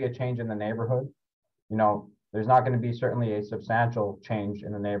not going to be a change in the neighborhood. You know, there's not going to be certainly a substantial change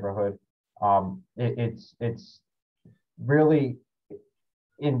in the neighborhood. It's really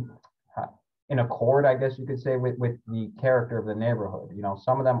in accord, I guess you could say, with the character of the neighborhood. You know,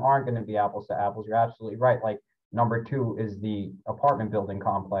 some of them aren't going to be apples to apples. You're absolutely right. Like number 2 is the apartment building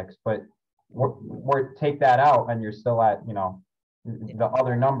complex, but we're take that out and you're still at, you know, the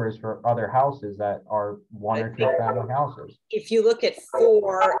other numbers for other houses that are 1 or 2 family houses. If you look at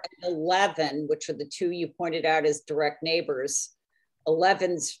 4 and 11, which are the 2 you pointed out as direct neighbors,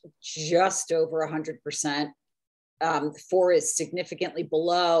 11's just over 100%. 4 is significantly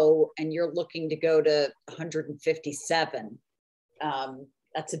below, and you're looking to go to 157.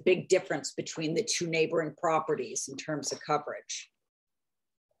 That's a big difference between the 2 neighboring properties in terms of coverage.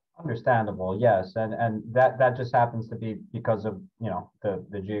 Understandable, yes, and that just happens to be because of, you know,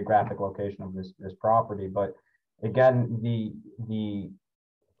 the geographic location of this property. But again,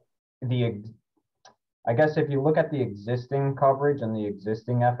 I guess if you look at the existing coverage and the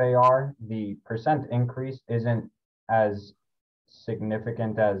existing FAR, the percent increase isn't as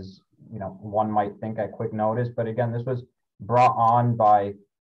significant as, you know, one might think at quick notice. But again, this was brought on by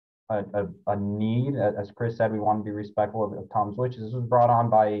a need. As Chris said, we want to be respectful of Tom's wishes. This was brought on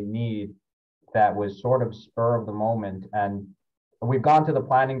by a need that was sort of spur of the moment. And we've gone to the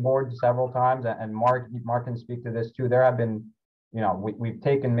planning board several times, and Mark can speak to this too. There have been, you know, we've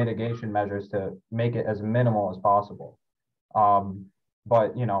taken mitigation measures to make it as minimal as possible.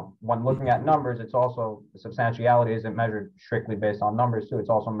 But, you know, when looking at numbers, it's also, the substantiality isn't measured strictly based on numbers too. It's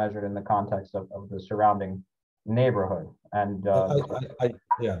also measured in the context of the surrounding neighborhood. And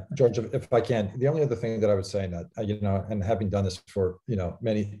yeah, George, if I can, the only other thing that I would say that, you know, and having done this for, you know,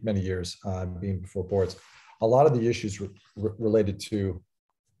 many years, being before boards, a lot of the issues related to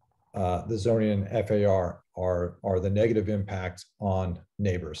the zoning and FAR are the negative impact on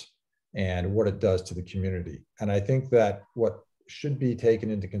neighbors and what it does to the community. And I think that what should be taken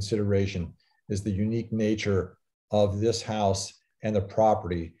into consideration is the unique nature of this house and the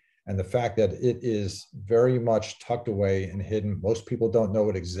property, and the fact that it is very much tucked away and hidden. Most people don't know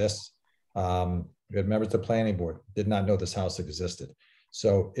it exists. We had members of the planning board did not know this house existed.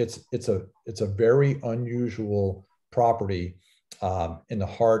 So it's a very unusual property in the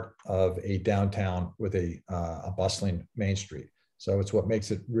heart of a downtown with a bustling Main Street. So it's what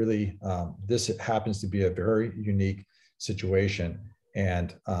makes it really, this happens to be a very unique situation.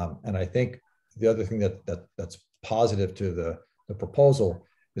 And I think the other thing that's positive to the proposal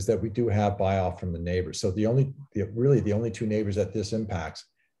is that we do have buy-off from the neighbors. So really the only two neighbors that this impacts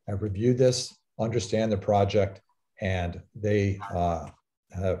have reviewed this, understand the project, and they're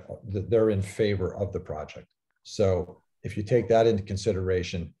in favor of the project. So if you take that into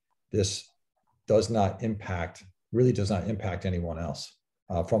consideration, this really does not impact anyone else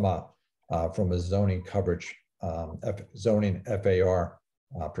from a zoning coverage, zoning FAR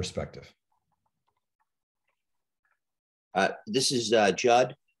perspective. This is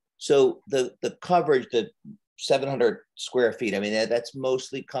Judd. So the coverage, the 700 square feet, I mean, that's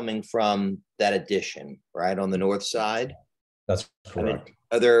mostly coming from that addition, right, on the north side? That's correct.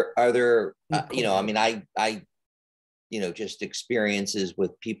 I mean, are there you know, I mean, I you know, just experiences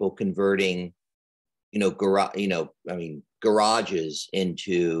with people converting, you know, garages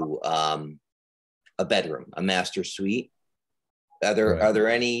into a bedroom, a master suite. Are there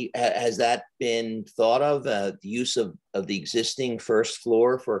any, has that been thought of, the use of the existing first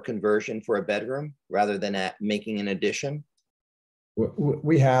floor for a conversion for a bedroom rather than making an addition?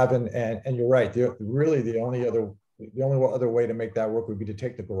 We have, and you're right. Really, the only other way to make that work would be to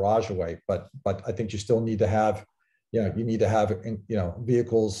take the garage away. But I think you still need to have, you need to have,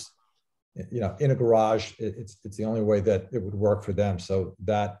 vehicles, in a garage. It's the only way that it would work for them. So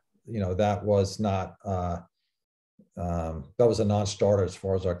that, that was not, that was a non-starter as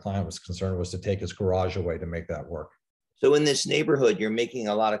far as our client was concerned, was to take his garage away to make that work. So in this neighborhood, you're making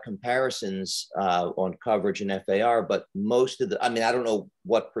a lot of comparisons on coverage and FAR, but most of the, I mean, I don't know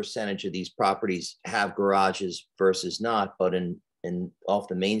what percentage of these properties have garages versus not, but in off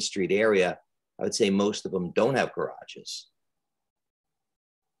the Main Street area, I would say most of them don't have garages.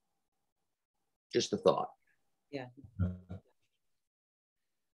 Just a thought. Yeah.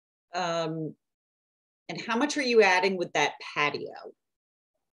 And how much are you adding with that patio?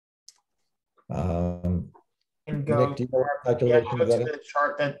 And go, Nick, do you know go to the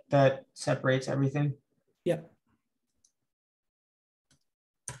chart that separates everything. Yep.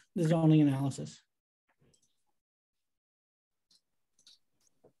 The zoning analysis.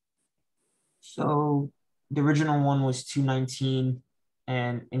 So the original one was 219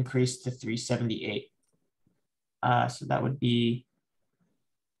 and increased to 378. So that would be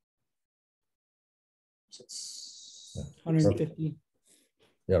 150.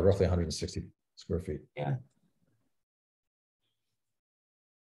 Yeah, roughly 160 square feet. Yeah.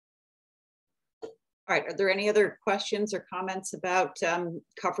 All right, are there any other questions or comments about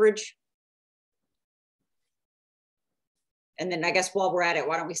coverage? And then I guess while we're at it,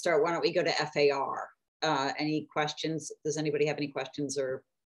 why don't we go to FAR? Any questions? Does anybody have any questions or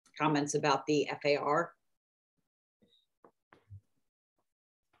comments about the FAR?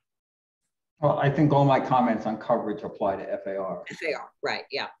 Well, I think all my comments on coverage apply to FAR. FAR, right,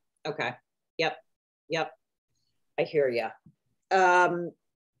 yeah, okay, yep, I hear you.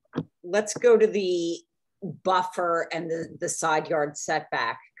 Let's go to the buffer and the side yard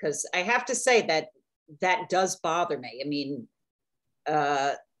setback, because I have to say that does bother me. I mean,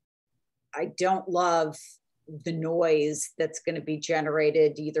 I don't love the noise that's going to be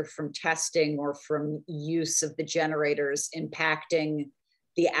generated either from testing or from use of the generators impacting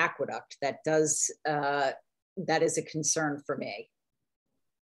the aqueduct. That is a concern for me.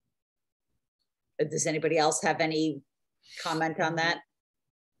 Does anybody else have any comment on that?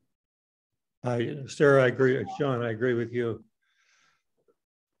 Sarah, I agree. Sean, I agree with you.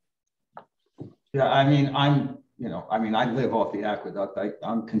 Yeah, I mean, I live off the aqueduct.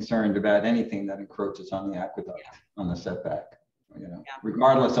 I'm concerned about anything that encroaches on the aqueduct, on the setback,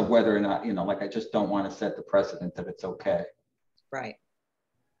 regardless of whether or not, like, I just don't want to set the precedent that it's okay. Right.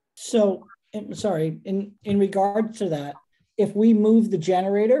 So, sorry, in regards to that, if we move the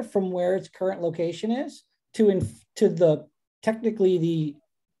generator from where its current location is to the technically the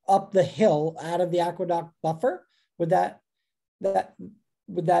up the hill out of the aqueduct buffer, would that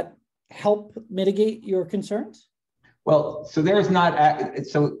help mitigate your concerns? Well, so there's not,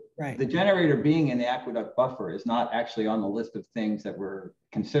 so right. The generator being in the aqueduct buffer is not actually on the list of things that we're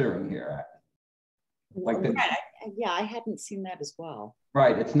considering here. Like right. Yeah, I hadn't seen that as well.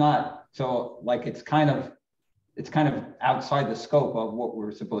 Right, it's not, so like it's kind of outside the scope of what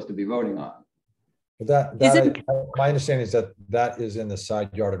we're supposed to be voting on. But my understanding is that is in the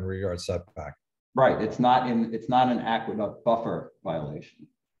side yard and rear yard setback. Right, it's not an aqueduct buffer violation.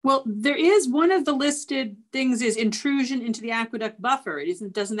 Well, there is one of the listed things is intrusion into the aqueduct buffer.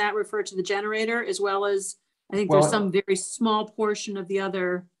 Doesn't that refer to the generator as well as, I think there's some very small portion of the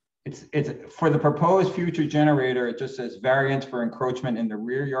other. It's for the proposed future generator, it just says variance for encroachment in the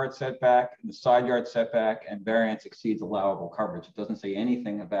rear yard setback, the side yard setback, and variance exceeds allowable coverage. It doesn't say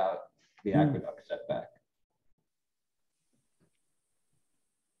anything about the aqueduct setback.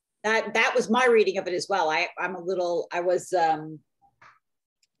 That was my reading of it as well. I was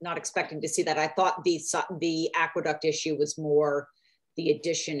not expecting to see that. I thought the aqueduct issue was more the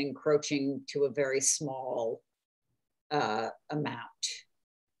addition encroaching to a very small amount.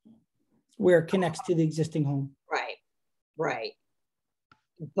 Where it connects to the existing home. Right, right.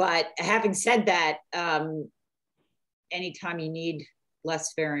 But having said that, anytime you need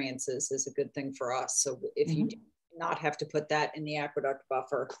less variances is a good thing for us. So if you do not have to put that in the aqueduct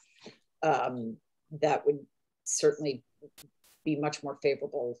buffer, that would certainly be much more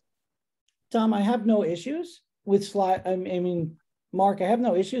favorable. Tom, I have no issues with Mark, I have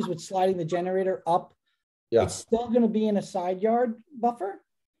no issues with sliding the generator up. Yeah. It's still going to be in a side yard buffer,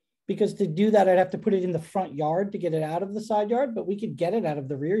 because to do that, I'd have to put it in the front yard to get it out of the side yard, but we could get it out of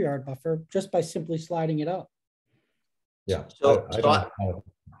the rear yard buffer just by simply sliding it up. Yeah.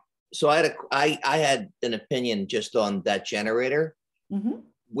 So I had an opinion just on that generator.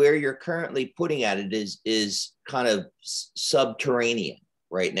 Where you're currently putting at it is kind of subterranean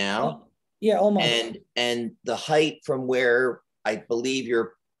right now. Yeah, almost. And the height from where I believe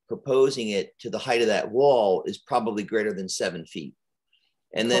you're proposing it to the height of that wall is probably greater than 7 feet.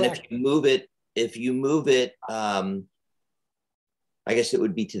 And then if you move it, I guess it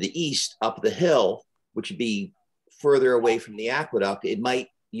would be to the east up the hill, which would be further away from the aqueduct.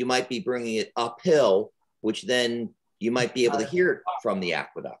 You might be bringing it uphill, which then you might be able to hear it from the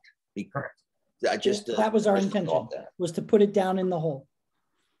aqueduct. Correct. That was our intention, was to put it down in the hole.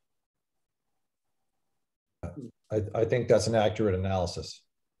 I think that's an accurate analysis.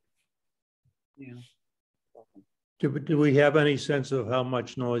 Yeah. Do we have any sense of how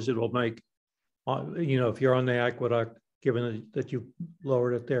much noise it will make? If you're on the aqueduct, given that you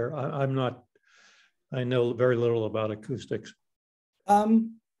lowered it there, I know very little about acoustics.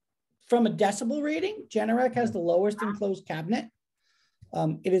 From a decibel rating, Generac has the lowest enclosed cabinet.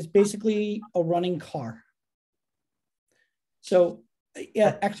 It is basically a running car. So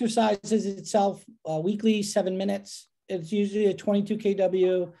yeah, exercises itself weekly, 7 minutes. It's usually a 22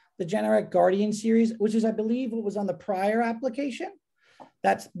 kW. The Generac Guardian series, which is, I believe, what was on the prior application.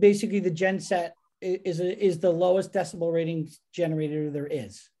 That's basically the Genset is the lowest decibel rating generator there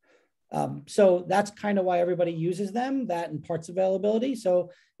is. So that's kind of why everybody uses them, that and parts availability. So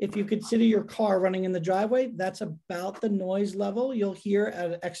if you consider your car running in the driveway, that's about the noise level you'll hear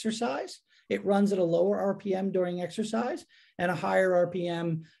at exercise. It runs at a lower RPM during exercise and a higher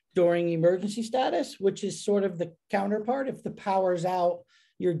RPM during emergency status, which is sort of the counterpart. If the power's out,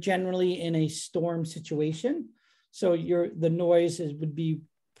 you're generally in a storm situation. So the noise would be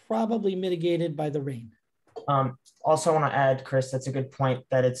probably mitigated by the rain. Also want to add, Chris, that's a good point,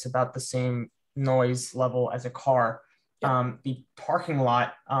 that it's about the same noise level as a car. The parking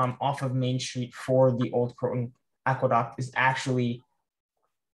lot off of Main Street for the Old Croton Aqueduct is actually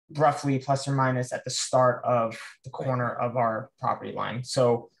roughly plus or minus at the start of the corner of our property line.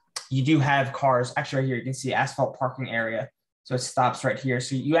 So you do have cars, actually right here, you can see asphalt parking area. So it stops right here.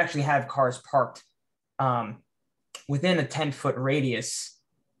 So you actually have cars parked within a 10-foot radius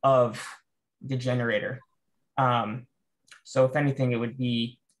of the generator. So if anything, it would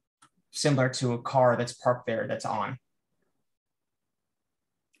be similar to a car that's parked there that's on.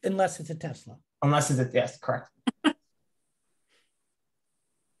 Unless it's a Tesla. Unless it's a, yes, correct.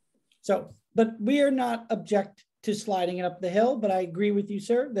 So, but we are not object to sliding it up the hill, but I agree with you,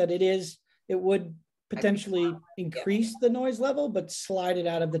 sir, that it would potentially increase the noise level, but slide it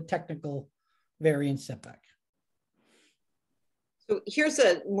out of the technical variance setback. So here's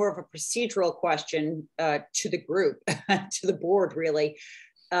more of a procedural question to the group, to the board, really.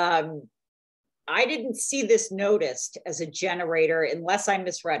 I didn't see this noticed as a generator, unless I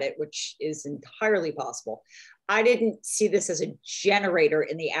misread it, which is entirely possible. I didn't see this as a generator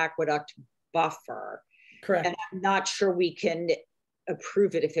in the aqueduct buffer. Correct. And I'm not sure we can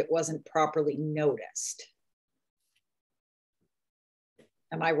approve it if it wasn't properly noticed.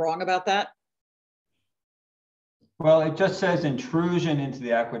 Am I wrong about that? Well, it just says intrusion into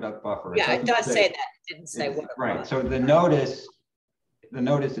the aqueduct buffer. Yeah, it does say that. It didn't say what it right. was. So the notice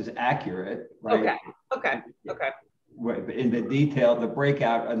is accurate, right? Okay. Right. In the detail, the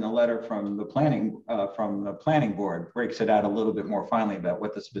breakout in the letter from the planning board breaks it out a little bit more finely about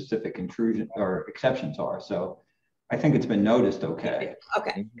what the specific intrusion or exceptions are. So I think it's been noticed. Okay.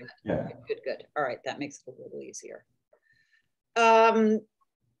 Okay. Good. Yeah. Good. All right. That makes it a little easier.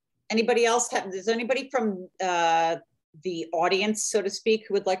 Anybody else is there anybody from the audience, so to speak,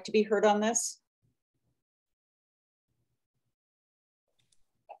 who would like to be heard on this?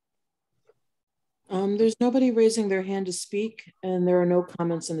 There's nobody raising their hand to speak, and there are no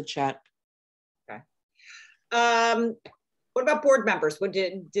comments in the chat. Okay. What about board members?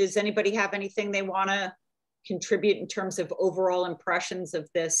 Does anybody have anything they want to contribute in terms of overall impressions of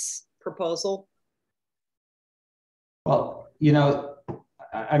this proposal? Well, you know,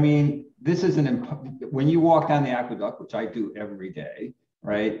 I mean, this is when you walk down the aqueduct, which I do every day,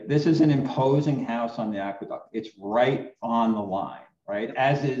 right? This is an imposing house on the aqueduct. It's right on the line, right?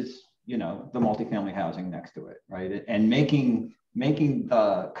 As is, you know, the multifamily housing next to it, right? And making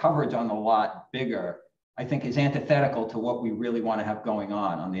the coverage on the lot bigger, I think, is antithetical to what we really want to have going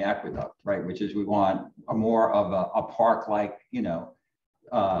on the aqueduct, right? Which is we want a more of a park-like, you know,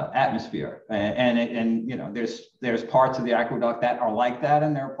 atmosphere. And you know, there's parts of the aqueduct that are like that,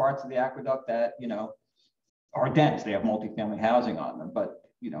 and there are parts of the aqueduct that, you know, are dense. They have multifamily housing on them. But,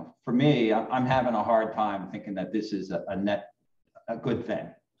 you know, for me, I'm having a hard time thinking that this is a good thing.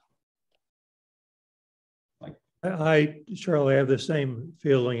 I surely have the same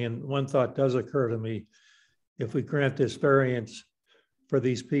feeling, and one thought does occur to me. If we grant this variance for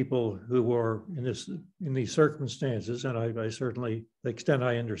these people who are in these circumstances, and I certainly, to the extent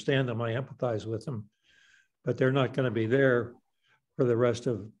I understand them, I empathize with them, but they're not going to be there for the rest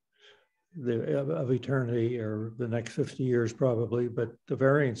of eternity, or the next 50 years probably, but the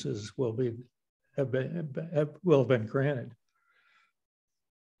variances will have been granted.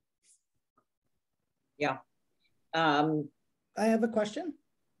 Yeah. I have a question.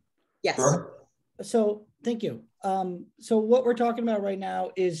 Yes. Sure. So thank you. So what we're talking about right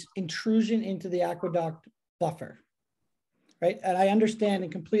now is intrusion into the aqueduct buffer, right? And I understand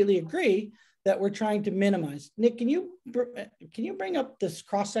and completely agree that we're trying to minimize. Nick, can you bring up this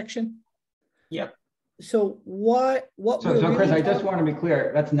cross section? Yep. So what? So Chris, I just want to be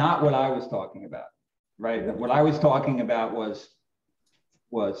clear. That's not what I was talking about, right? What I was talking about was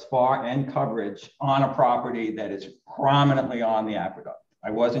far end coverage on a property that is prominently on the aqueduct. I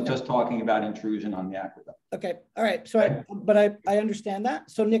wasn't just talking about intrusion on the aqueduct. Okay, all right. So, I understand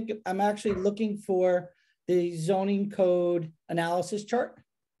that. So Nick, I'm actually looking for the zoning code analysis chart.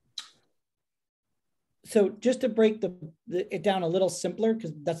 So just to break it down a little simpler,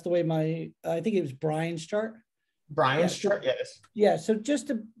 because that's the way I think it was Brian's chart. Brian's chart, yes. Yeah, so just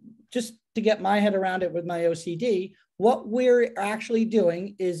to get my head around it with my OCD, what we're actually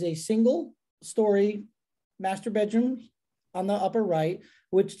doing is a single story master bedroom on the upper right,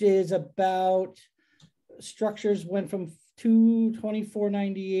 which is about, structures went from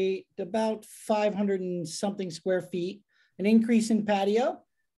 224.98 to about 500 and something square feet, an increase in patio,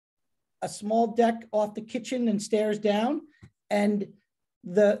 a small deck off the kitchen and stairs down, and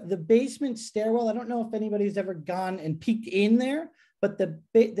the basement stairwell. I don't know if anybody's ever gone and peeked in there, but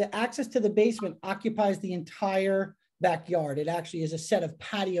the access to the basement occupies the entire backyard. It actually is a set of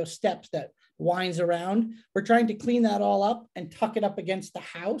patio steps that winds around. We're trying to clean that all up and tuck it up against the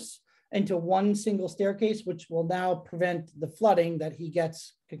house into one single staircase, which will now prevent the flooding that he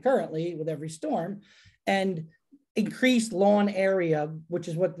gets concurrently with every storm, and increased lawn area, which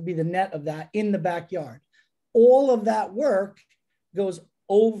is what would be the net of that in the backyard. All of that work goes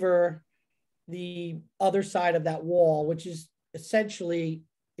over the other side of that wall, which is essentially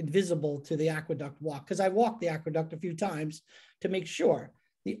invisible to the aqueduct walk, because I walked the aqueduct a few times to make sure.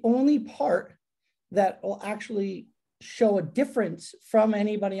 The only part that will actually show a difference from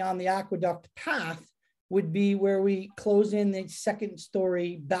anybody on the aqueduct path would be where we close in the second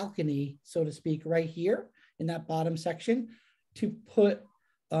story balcony, so to speak, right here in that bottom section, to put,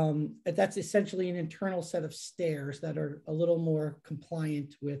 that's essentially an internal set of stairs that are a little more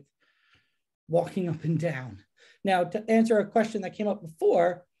compliant with walking up and down. Now, to answer a question that came up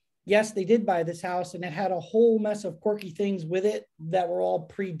before, yes, they did buy this house and it had a whole mess of quirky things with it that were all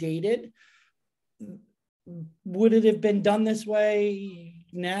predated. Would it have been done this way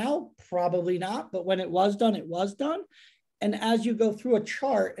now? Probably not, but when it was done, it was done. And as you go through a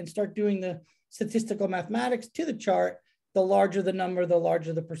chart and start doing the statistical mathematics to the chart, the larger the number, the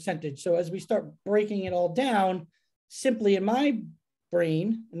larger the percentage. So as we start breaking it all down, simply in my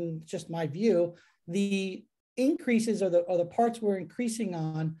brain, and just my view, the increases or the parts we're increasing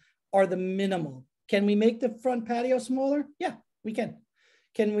on are the minimal. Can we make the front patio smaller? Yeah, we can.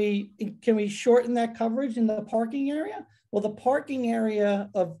 Can we shorten that coverage in the parking area? Well, the parking area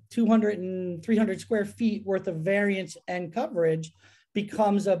of 200 and 300 square feet worth of variance and coverage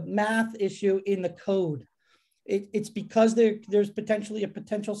becomes a math issue in the code. It's because there's potentially a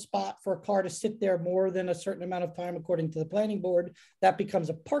potential spot for a car to sit there more than a certain amount of time according to the planning board. That becomes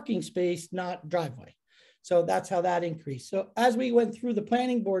a parking space, not driveway. So that's how that increased. So as we went through the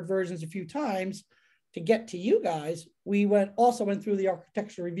planning board versions a few times to get to you guys, we also went through the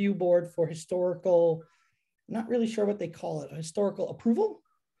architecture review board for historical, not really sure what they call it, historical approval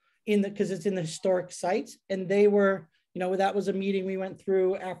because it's in the historic sites. And they were, that was a meeting we went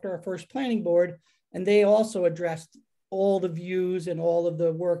through after our first planning board. And they also addressed all the views and all of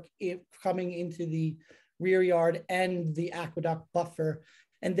the work coming into the rear yard and the aqueduct buffer.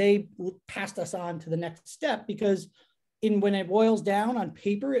 And they passed us on to the next step because when it boils down on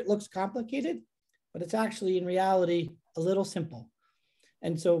paper, it looks complicated, but it's actually in reality a little simple.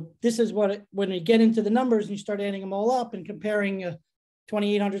 And so this is when you get into the numbers and you start adding them all up and comparing a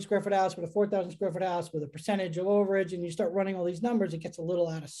 2,800 square foot house with a 4,000 square foot house with a percentage of overage, and you start running all these numbers, it gets a little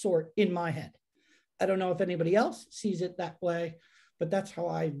out of sort in my head. I don't know if anybody else sees it that way, but that's how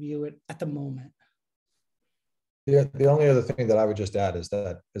I view it at the moment. Yeah, the only other thing that I would just add is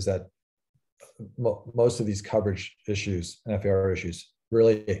that most of these coverage issues and FAR issues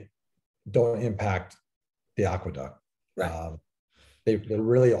really don't impact the aqueduct. Right. They're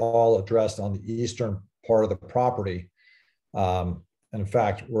really all addressed on the eastern part of the property. And in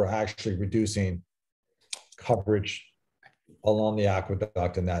fact, we're actually reducing coverage along the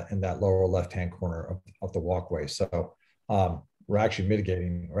aqueduct in that lower left-hand corner of the walkway. So we're actually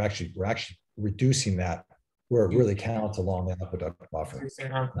mitigating, we're actually reducing that where it really counts along the aqueduct buffer.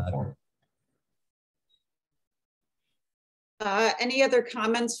 Any other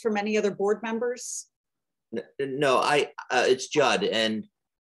comments from any other board members? No, it's Judd, and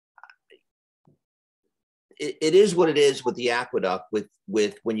it is what it is with the aqueduct.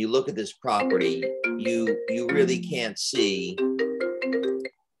 With when you look at this property, you really can't see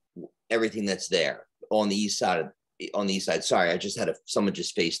everything that's there on the east side. Sorry, I just had someone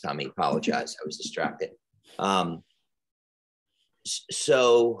just FaceTime me. Apologize, I was distracted.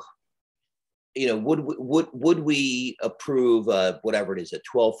 So, would we approve whatever it is, a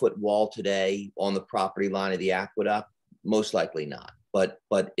 12-foot wall today on the property line of the aqueduct? Most likely not. But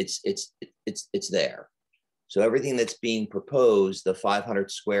it's there. So everything that's being proposed, the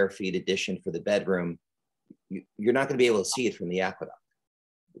 500 square feet addition for the bedroom, you're not going to be able to see it from the aqueduct,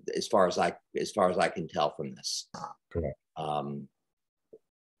 as far as I can tell from this. Correct.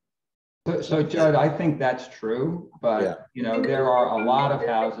 So Judd, I think that's true, but there are a lot of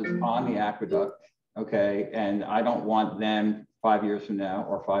houses on the aqueduct, okay, and I don't want them 5 years from now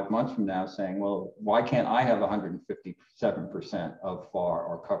or 5 months from now saying, well, why can't I have 157% of FAR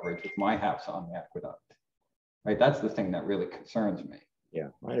or coverage with my house on the aqueduct? Right, that's the thing that really concerns me. Yeah,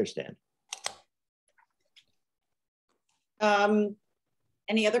 I understand.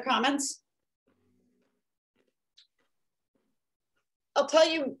 Any other comments? I'll tell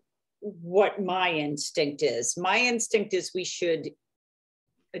you what my instinct is. My instinct is we should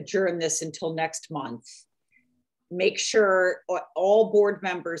adjourn this until next month. Make sure all board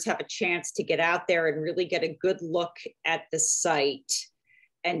members have a chance to get out there and really get a good look at the site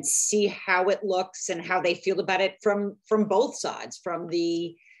and see how it looks and how they feel about it from both sides, from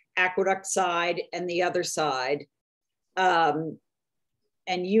the aqueduct side and the other side. And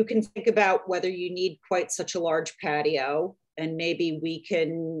you can think about whether you need quite such a large patio, and maybe we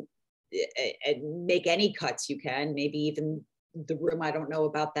can make any cuts you can, maybe even the room, I don't know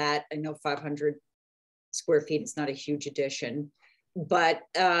about that. I know 500 square feet is not a huge addition, but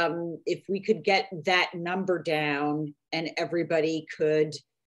if we could get that number down and everybody could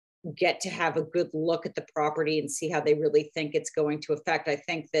get to have a good look at the property and see how they really think it's going to affect, I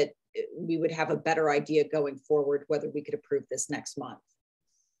think that we would have a better idea going forward whether we could approve this next month.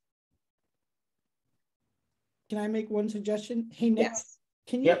 Can I make one suggestion? Hey, Nick, yes.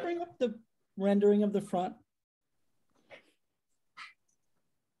 Can you bring up the rendering of the front?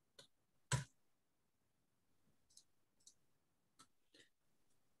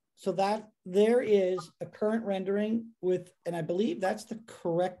 So that there is a current rendering with, and I believe that's the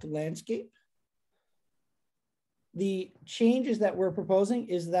correct landscape. The changes that we're proposing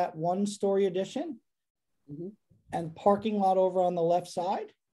is that 1-story addition and parking lot over on the left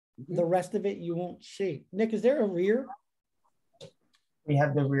side. The rest of it you won't see. Nick, is there a rear? We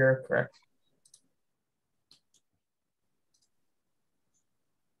have the rear, correct?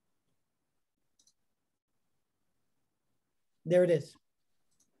 There it is.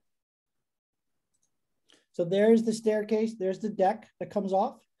 So there's the staircase, there's the deck that comes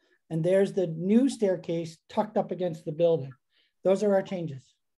off, and there's the new staircase tucked up against the building. Those are our changes.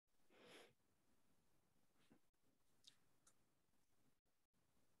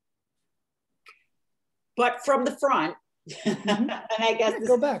 But from the front, and I guess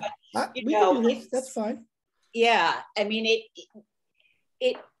go back. We can do this. That's fine. Yeah, I mean,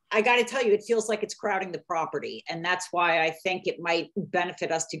 I got to tell you, it feels like it's crowding the property. And that's why I think it might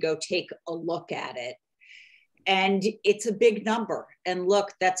benefit us to go take a look at it. And it's a big number. And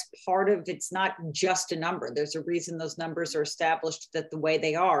look, that's part of, it's not just a number. There's a reason those numbers are established that the way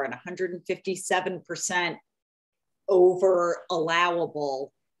they are, and 157% over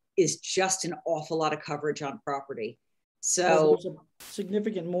allowable is just an awful lot of coverage on property. So there's a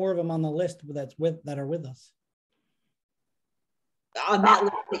significant more of them on the list that are with us. On that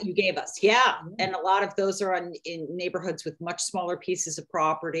list that you gave us, yeah. And a lot of those are in neighborhoods with much smaller pieces of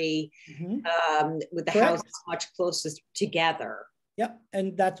property, with the houses much closer together. Yep,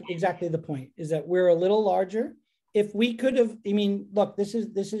 and that's exactly the point, is that we're a little larger. If we could have, I mean, look, this is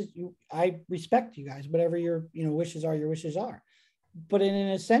I respect you guys, whatever your wishes are, your wishes are. But in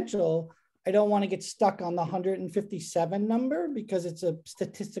an essential, I don't want to get stuck on the 157 number because it's a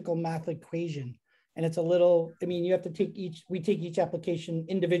statistical math equation. And it's a little, I mean, you have to we take each application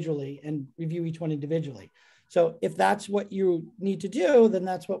individually and review each one individually. So if that's what you need to do, then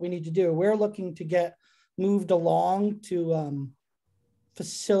that's what we need to do. We're looking to get moved along to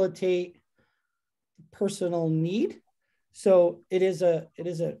facilitate personal need. So it is a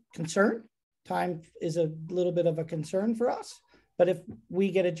concern. Time is a little bit of a concern for us. But if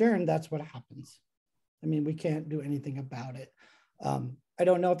we get adjourned, that's what happens. I mean, we can't do anything about it. I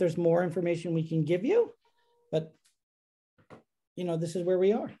don't know if there's more information we can give you, but this is where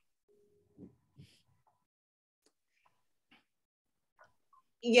we are.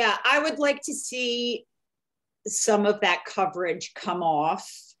 Yeah, I would like to see some of that coverage come off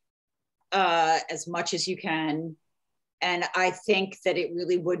as much as you can. And I think that it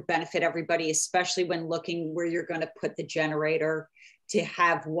really would benefit everybody, especially when looking where you're going to put the generator, to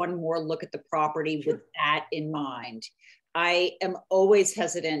have one more look at the property with that in mind. I am always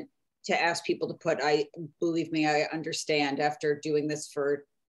hesitant to ask people to put, believe me, I understand after doing this for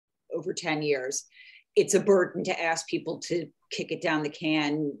over 10 years, it's a burden to ask people to kick it down the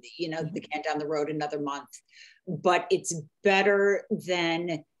can, the can down the road another month. But it's better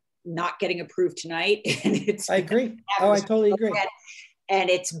than not getting approved tonight. And I agree. Oh, I totally agree. And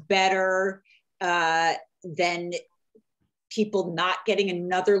it's better than people not getting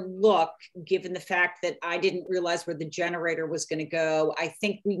another look, given the fact that I didn't realize where the generator was going to go. I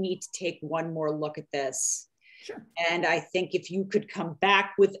think we need to take one more look at this. Sure. And I think if you could come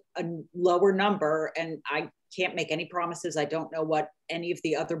back with a lower number, and I can't make any promises, I don't know what any of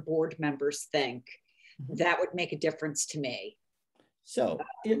the other board members think, that would make a difference to me. So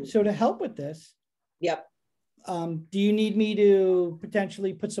to help with this, yep. Do you need me to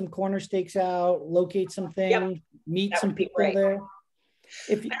potentially put some corner stakes out, locate some things, meet some people there?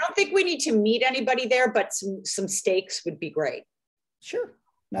 I don't think we need to meet anybody there, but some stakes would be great. Sure.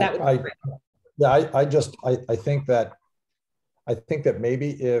 That would be great. Yeah, I think that maybe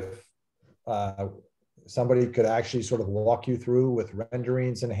if somebody could actually sort of walk you through with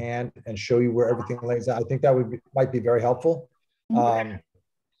renderings in hand and show you where everything lays out, I think that might be very helpful.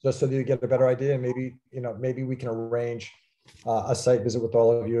 Just so that you get a better idea, and maybe we can arrange a site visit with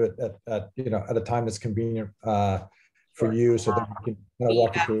all of you at a time that's convenient for you, so that we can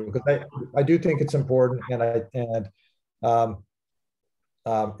walk you through. Because I do think it's important, and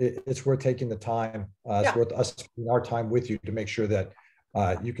it's worth taking the time. It's worth us spending our time with you to make sure that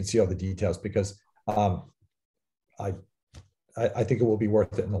you can see all the details. Because I think it will be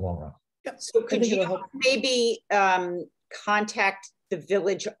worth it in the long run. Yeah. So could you maybe contact the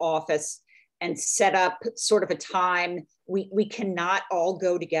village office and set up sort of a time? We cannot all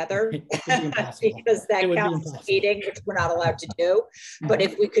go together because that counts as a meeting, which we're not allowed to do. But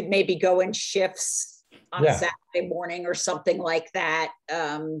if we could maybe go in shifts on a Saturday morning or something like that,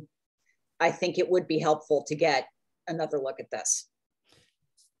 I think it would be helpful to get another look at this.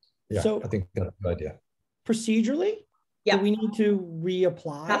 Yeah, so I think that's a good idea. Procedurally, do we need to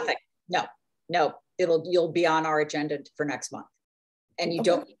reapply? Nothing. No. You'll be on our agenda for next month, and you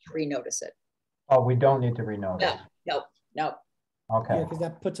don't need to renotice it. Oh, we don't need to renotice. No. Okay. Yeah, because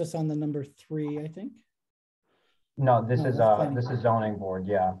that puts us on the number 3, I think. No, this is zoning board.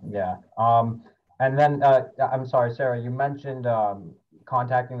 Yeah. And then I'm sorry, Sarah, you mentioned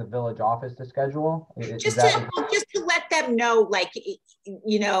contacting the village office to schedule. Just to let them know, like,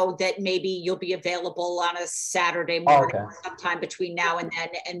 you know, that maybe you'll be available on a Saturday morning sometime between now and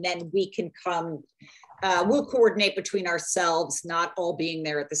then we can come. We'll coordinate between ourselves, not all being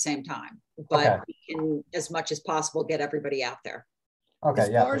there at the same time, but we can, as much as possible, get everybody out there. Okay. As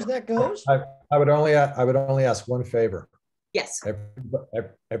far as that goes, I would only ask one favor. Yes.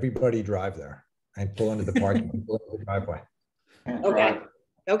 Everybody drive there and pull into the parking driveway. Okay.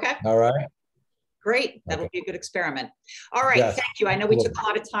 All right. Great. That'll be a good experiment. All right. Yes. Thank you. I know we took a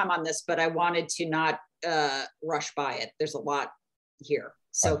lot of time on this, but I wanted to not rush by it. There's a lot here.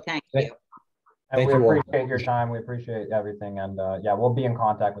 So thank you. And we appreciate your time. We appreciate everything. And yeah, we'll be in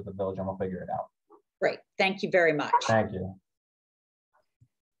contact with the village and we'll figure it out. Great. Thank you very much. Thank you.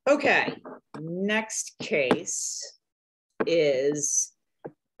 Okay. Next case is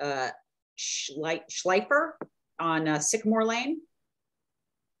Schleifer on Sycamore Lane.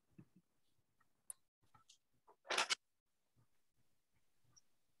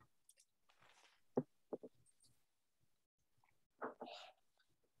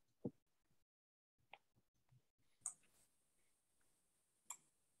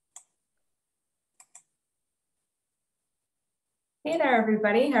 Hey there,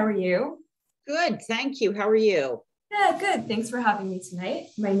 everybody. How are you? Good, thank you. How are you? Yeah, good. Thanks for having me tonight.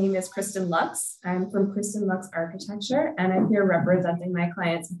 My name is Kristen Lux. I'm from Kristen Lux Architecture, and I'm here representing my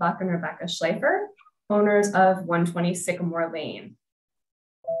clients, Buck and Rebecca Schleifer, owners of 120 Sycamore Lane.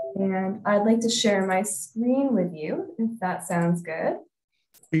 And I'd like to share my screen with you, if that sounds good.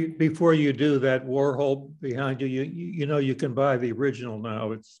 Before you do that, Warhol behind you, you know you can buy the original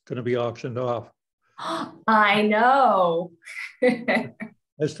now. It's going to be auctioned off. I know.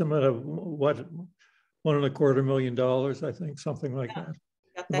 Estimate of what, $1.25 million, I think, something like that.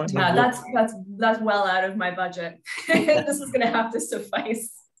 Yeah, that's well out of my budget. This is going to have to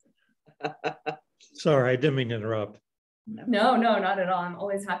suffice. Sorry, I didn't mean to interrupt. No, not at all. I'm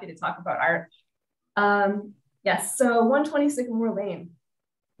always happy to talk about art. Yes, so 120 Sycamore Lane.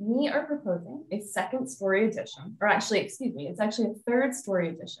 We are proposing a second-story addition, or actually, excuse me, it's actually a third-story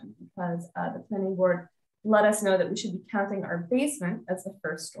addition because the planning board let us know that we should be counting our basement as the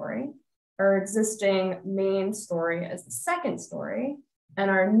first story, our existing main story as the second story,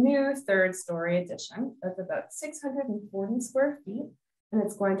 and our new third-story addition that's about 640 square feet, and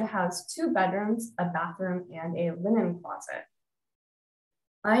it's going to house 2 bedrooms, a bathroom, and a linen closet.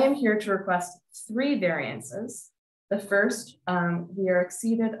 I am here to request 3 variances. The first, we are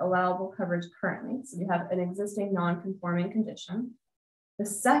exceeded allowable coverage currently. So we have an existing non-conforming condition. The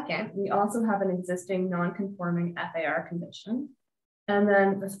second, we also have an existing non-conforming FAR condition. And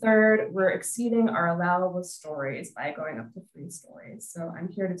then the third, we're exceeding our allowable stories by going up to 3 stories. So I'm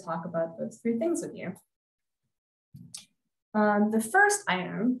here to talk about those 3 things with you. The first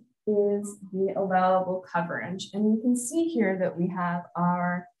item is the allowable coverage. And you can see here that we have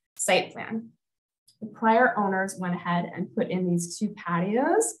our site plan. The prior owners went ahead and put in these 2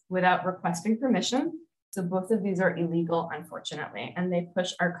 patios without requesting permission. So both of these are illegal, unfortunately, and they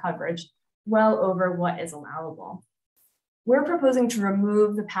push our coverage well over what is allowable. We're proposing to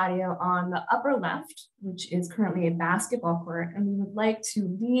remove the patio on the upper left, which is currently a basketball court, and we would like to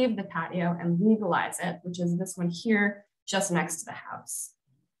leave the patio and legalize it, which is this one here, just next to the house.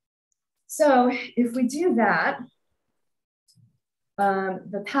 So if we do that,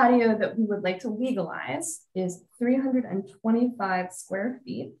 the patio that we would like to legalize is 325 square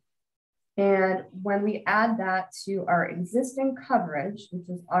feet. And when we add that to our existing coverage, which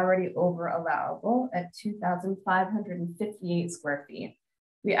is already over allowable at 2,558 square feet,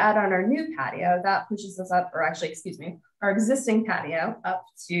 we add on our new patio, that pushes us up, or actually, excuse me, our existing patio up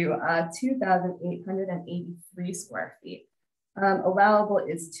to 2,883 square feet. Allowable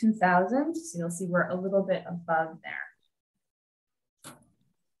is 2,000, so you'll see we're a little bit above there.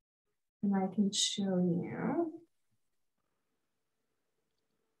 And I can show you.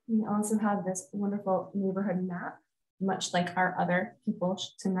 We also have this wonderful neighborhood map, much like our other people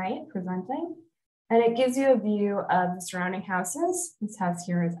tonight presenting. And it gives you a view of the surrounding houses. This house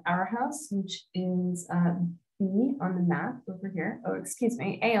here is our house, which is B on the map over here. Oh, excuse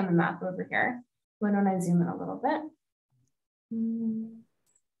me, A on the map over here. Why don't I zoom in a little bit?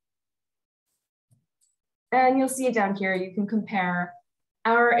 And you'll see it down here. You can compare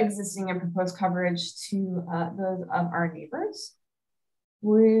our existing and proposed coverage to those of our neighbors.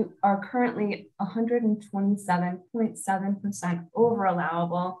 We are currently 127.7% over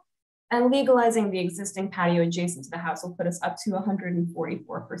allowable, And legalizing the existing patio adjacent to the house will put us up to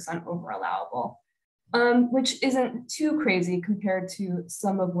 144% over allowable, which isn't too crazy compared to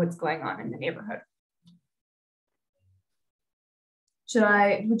some of what's going on in the neighborhood.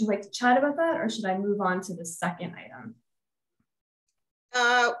 Would you like to chat about that, or should I move on to the second item?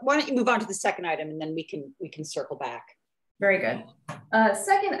 Why don't you move on to the second item, and then we can circle back. Very good.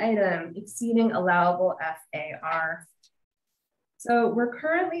 Second item, exceeding allowable FAR. So we're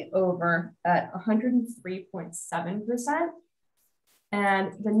currently over at 103.7%.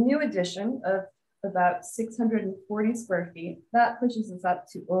 And the new addition of about 640 square feet, that pushes us up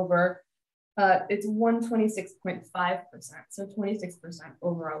to over, it's 126.5%. So 26%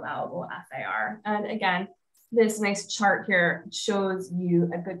 over allowable FAR. And again, this nice chart here shows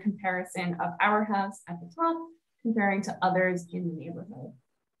you a good comparison of our house at the top comparing to others in the neighborhood.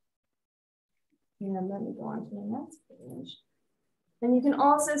 And let me go on to the next page. And you can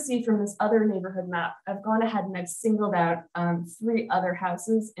also see from this other neighborhood map, I've gone ahead and I've singled out 3 other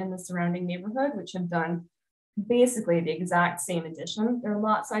houses in the surrounding neighborhood, which have done basically the exact same addition. Their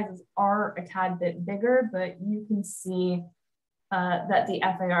lot sizes are a tad bit bigger, but you can see that the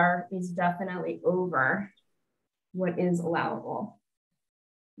FAR is definitely over what is allowable.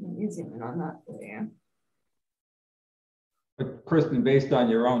 Let me zoom in on that for you. But Kristen, based on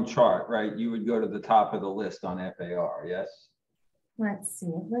your own chart, right, you would go to the top of the list on FAR, yes? Let's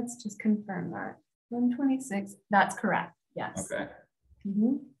see, let's just confirm that. 126, that's correct, yes. Okay.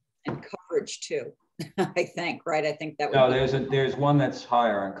 Mm-hmm. And coverage too, I think, right? I think that would No, there's one that's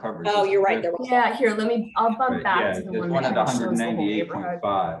higher on coverage. Oh, you're right. There was yeah, here, I'll bump back to the there's one at that shows the whole neighborhood.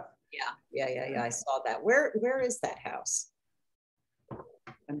 198.5. Yeah, I saw that. Where is that house?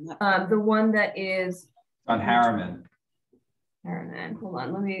 The one that is on Harriman. Harriman, hold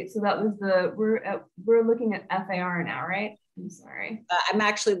on, so that was we're looking at FAR now, right? I'm sorry. I'm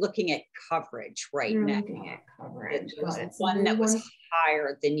actually looking at coverage right now. Looking at coverage. There was one that was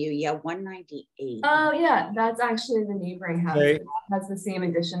higher than you. Yeah, 198. Oh yeah, that's actually the neighboring house. It has the same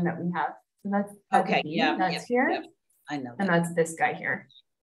addition that we have. So that's okay. Yeah, that's here. Yeah. I know. And that's this guy here.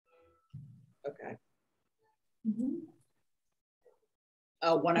 Okay. Mm-hmm.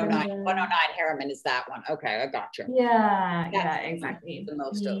 Oh, 109. 109 Harriman is that one. Okay, I got you. Yeah, exactly. The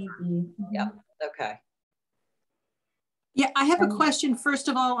most over. Yep. Okay. Yeah, I have a question, first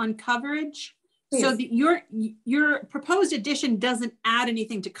of all, on coverage. Please. So your proposed addition doesn't add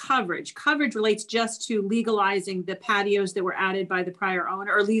anything to coverage. Coverage relates just to legalizing the patios that were added by the prior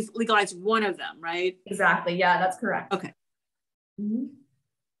owner, or legalize one of them, right? Exactly. Yeah, that's correct. Okay. Mm-hmm.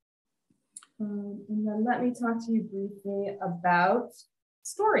 And then let me talk to you briefly about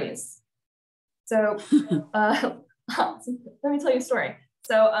stories. So let me tell you a story.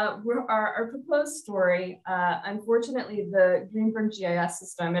 So our proposed story, unfortunately, the Greenberg GIS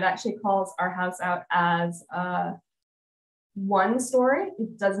system, it actually calls our house out as 1 story.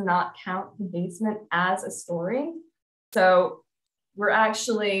 It does not count the basement as a story. So we're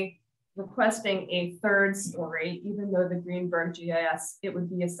actually requesting a 3rd story, even though the Greenberg GIS, it would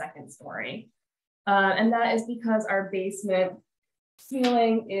be a 2nd story. And that is because our basement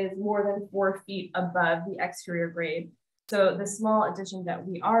ceiling is more than 4 feet above the exterior grade. So the small addition that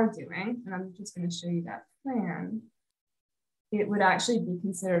we are doing, and I'm just going to show you that plan, it would actually be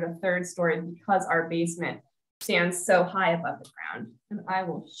considered a 3rd story because our basement stands so high above the ground. And I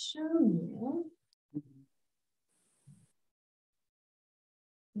will show you.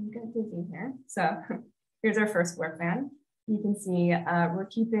 I'm get dizzy here. So here's our 1st floor plan. You can see we're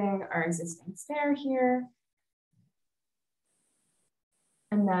keeping our existing stair here.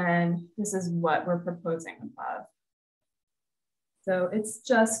 And then this is what we're proposing above. So it's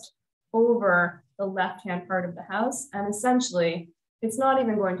just over the left-hand part of the house. And essentially, it's not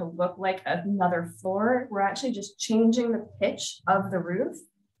even going to look like another floor. We're actually just changing the pitch of the roof.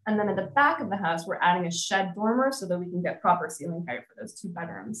 And then at the back of the house, we're adding a shed dormer so that we can get proper ceiling height for those 2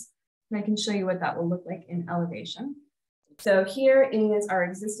 bedrooms. And I can show you what that will look like in elevation. So here is our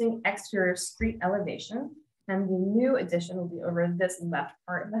existing exterior street elevation. And the new addition will be over this left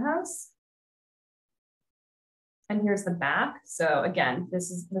part of the house. And here's the back. So again,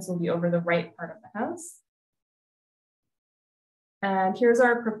 this will be over the right part of the house. And here's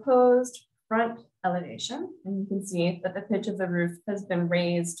our proposed front elevation. And you can see that the pitch of the roof has been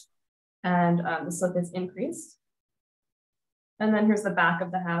raised and the slope is increased. And then here's the back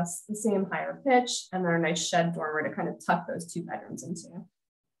of the house, the same higher pitch, and then a nice shed dormer to kind of tuck those 2 bedrooms into.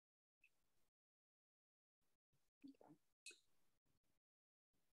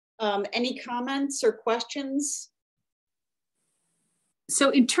 Any comments or questions? So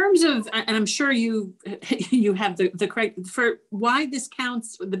in terms of, and I'm sure you have the correct, for why this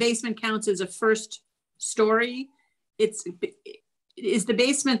counts, the basement counts as a first story, is the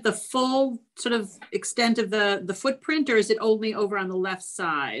basement the full sort of extent of the footprint, or is it only over on the left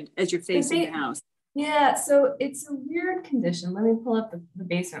side as you're facing the house? Yeah, so it's a weird condition. Let me pull up the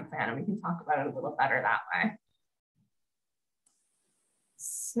basement plan and we can talk about it a little better that way.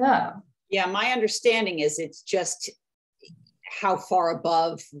 So. Yeah, my understanding is it's just how far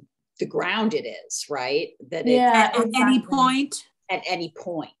above the ground it is, right? That at any point. At any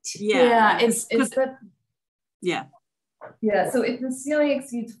point. Yeah, it's the. Yeah. Yeah, so if the ceiling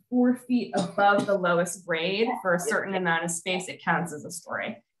exceeds 4 feet above the lowest grade for a certain amount of space, it counts as a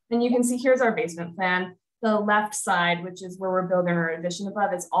story. And you can see here's our basement plan. The left side, which is where we're building our addition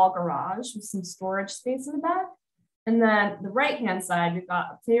above, is all garage with some storage space in the back. And then the right-hand side, we've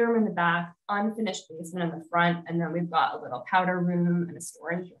got a playroom in the back, unfinished basement in the front, and then we've got a little powder room and a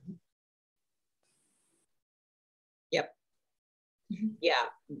storage room. Yep. Yeah.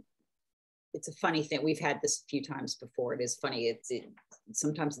 It's a funny thing. We've had this a few times before. It is funny.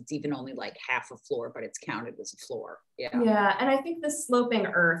 Sometimes it's even only like half a floor, but it's counted as a floor. Yeah. Yeah, and I think the sloping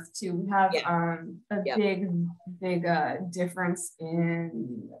earth too. We have big difference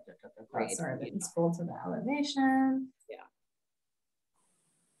in. Sorry, let me scroll to the elevation. Yeah.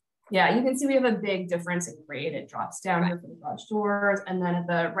 Yeah, you can see we have a big difference in grade. It drops down here for the garage doors, and then at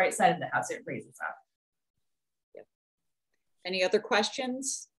the right side of the house, it raises up. Yep. Any other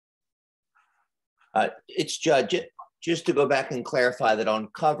questions? It's Judd, just to go back and clarify that on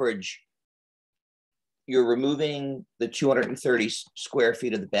coverage, you're removing the 230 square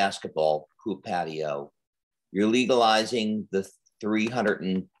feet of the basketball hoop patio. You're legalizing the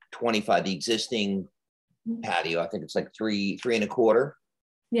 325, the existing patio. I think it's like three and a quarter.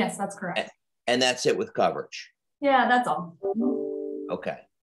 Yes, that's correct. And that's it with coverage. Yeah, that's all. Okay.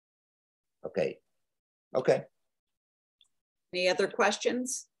 Okay. Okay. Any other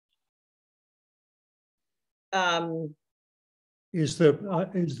questions? Is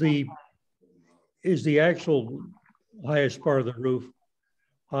the actual highest part of the roof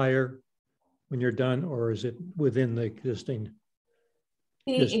higher when you're done, or is it within the existing?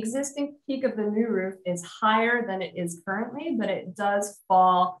 The existing peak of the new roof is higher than it is currently, but it does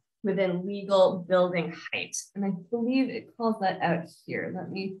fall within legal building height. And I believe it calls that out here.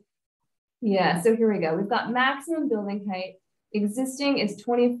 So here we go. We've got maximum building height. Existing is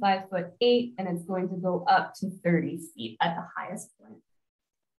 25'8", and it's going to go up to 30 feet at the highest point.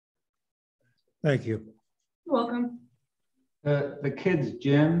 Thank you. You're welcome. The kids'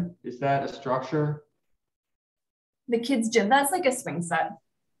 gym, is that a structure? The kids' gym, that's like a swing set.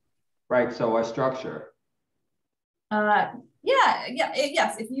 Right, so a structure. Yes,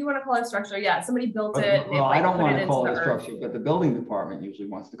 if you want to call it a structure, yeah, somebody built it. Well, I don't want to call it a structure, but the building department usually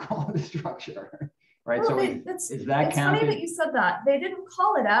wants to call it a structure. Right, well, so is that it's counted? funny that you said that. They didn't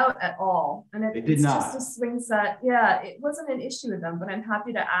call it out at all. And it's just a swing set. Yeah, it wasn't an issue with them, but I'm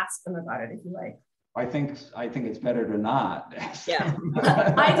happy to ask them about it if you like. I think it's better to not. Yeah,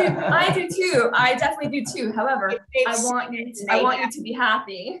 I do too. I definitely do too. However, I want you to be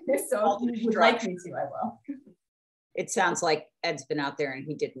happy. So if you would like me to, I will. It sounds like Ed's been out there and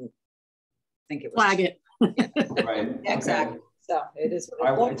he didn't think it was. Flag it. Right. Yeah, exactly. Okay. So it is.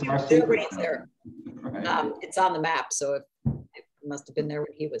 It's our secret. There. Right. It's on the map, so it must have been there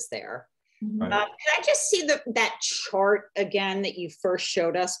when he was there. Right. Can I just see that chart again that you first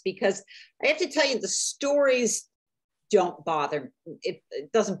showed us? Because I have to tell you, the stories don't bother. It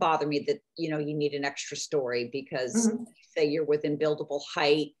doesn't bother me that you need an extra story because you say you're within buildable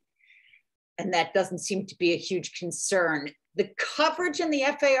height, and that doesn't seem to be a huge concern. The coverage and the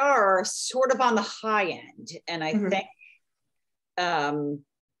FAR are sort of on the high end, and I think.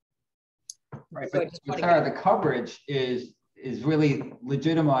 Right, but Sarah, the coverage is really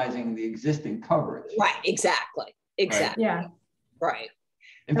legitimizing the existing coverage. Right, exactly. Right. Yeah. Right.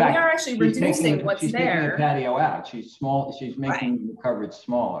 In fact, we are actually reducing what's she's there. Taking the patio out. She's making the coverage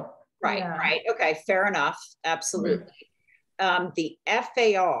smaller. Right, Yeah. right. Okay, fair enough. Absolutely. The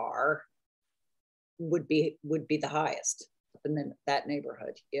FAR would be the highest in that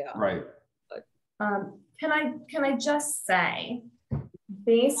neighborhood. Yeah. Right. But, can I just say,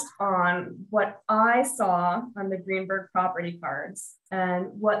 based on what I saw on the Greenberg property cards and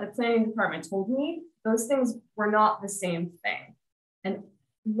what the planning department told me, those things were not the same thing. And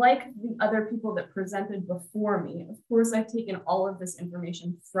like the other people that presented before me, of course, I've taken all of this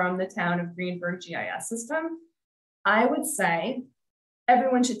information from the town of Greenberg GIS system. I would say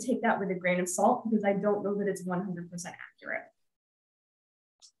everyone should take that with a grain of salt because I don't know that it's 100% accurate.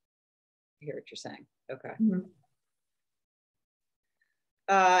 I hear what you're saying. Okay. Mm-hmm.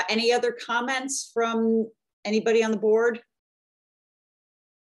 Any other comments from anybody on the board?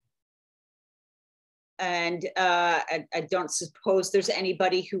 And I don't suppose there's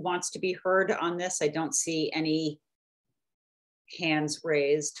anybody who wants to be heard on this. I don't see any hands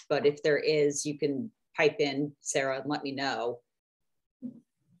raised, but if there is, you can pipe in, Sarah, and let me know.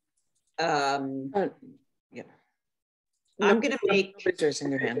 Yeah. I'm going to make. Nobody's raising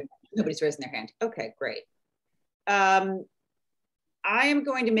their hand. Nobody's raising their hand. Okay, great. I am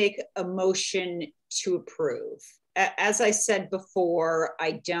going to make a motion to approve. As I said before,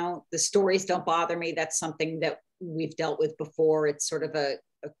 the stories don't bother me. That's something that we've dealt with before. It's sort of a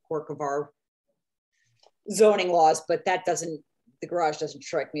quirk of our zoning laws, but the garage doesn't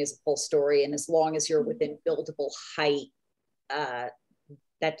strike me as a full story. And as long as you're within buildable height,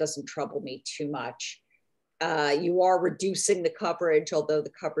 that doesn't trouble me too much. You are reducing the coverage, although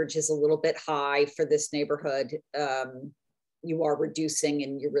the coverage is a little bit high for this neighborhood. You are reducing,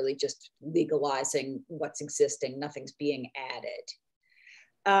 and you're really just legalizing what's existing. Nothing's being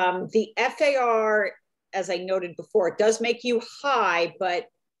added. The FAR, as I noted before, it does make you high, but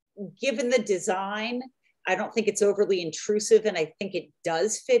given the design, I don't think it's overly intrusive, and I think it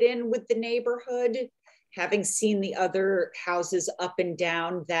does fit in with the neighborhood, having seen the other houses up and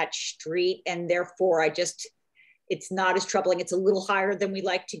down that street, and therefore it's not as troubling. It's a little higher than we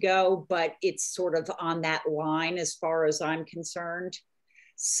like to go, but it's sort of on that line as far as I'm concerned.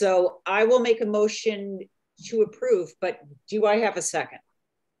 So I will make a motion to approve, but do I have a second?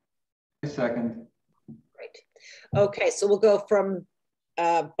 A second. Great. Okay, so we'll go from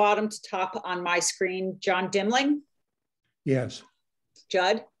bottom to top on my screen. John Dimling? Yes.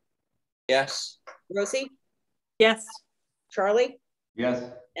 Judd? Yes. Rosie? Yes. Charlie? Yes.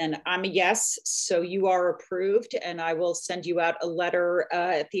 And I'm a yes, so you are approved, and I will send you out a letter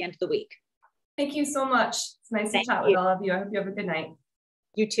at the end of the week. Thank you so much. It's nice to chat with all of you. I hope you have a good night.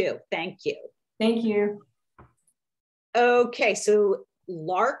 You too. Thank you. Thank you. Okay, so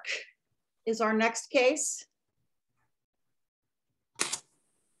Lark is our next case.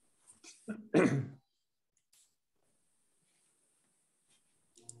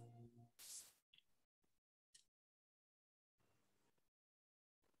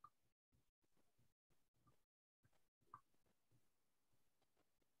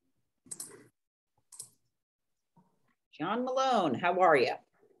 John Malone, how are you?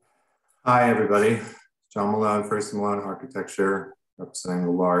 Hi, everybody. John Malone, First Malone Architecture, representing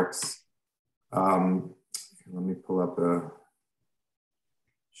the Larks. Let me pull up a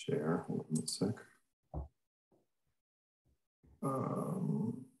share. Hold on a sec.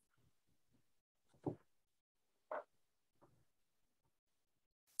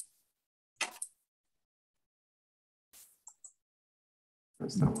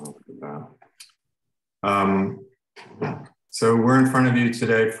 That's not what I'll about. So we're in front of you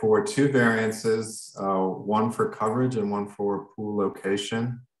today for two variances, one for coverage and one for pool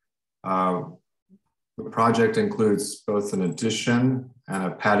location. The project includes both an addition and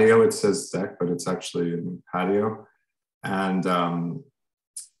a patio. It says deck, but it's actually a patio, and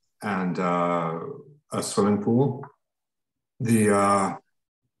a swimming pool.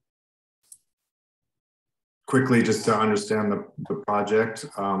 Quickly, just to understand the project,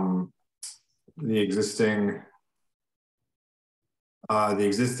 the existing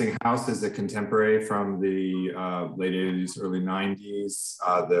house is a contemporary from the late 80s, early 90s.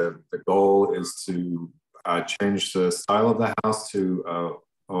 The goal is to change the style of the house to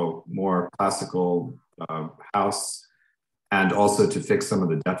a more classical house, and also to fix some of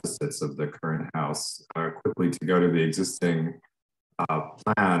the deficits of the current house. Quickly, to go to the existing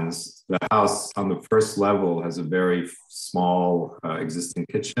plans, the house on the first level has a very small existing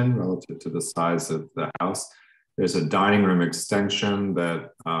kitchen relative to the size of the house. There's a dining room extension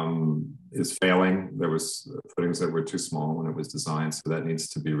that is failing. There was footings that were too small when it was designed, so that needs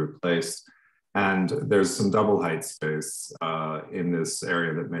to be replaced. And there's some double height space in this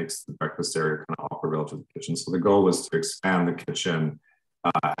area that makes the breakfast area kind of awkward relative to the kitchen. So the goal was to expand the kitchen,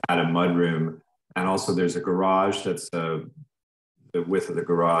 add a mudroom, and also there's a garage that's the width of the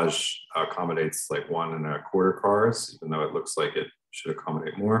garage accommodates like 1.25 cars, even though it looks like it should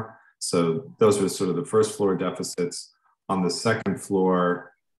accommodate more. So those were sort of the first floor deficits. On the second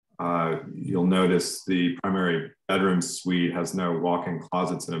floor, you'll notice the primary bedroom suite has no walk-in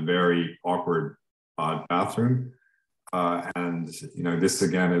closets and a very awkward bathroom. And this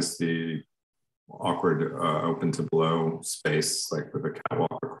again is the awkward open to below space, like with a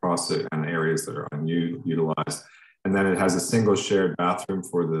catwalk across it and areas that are unutilized. And then it has a single shared bathroom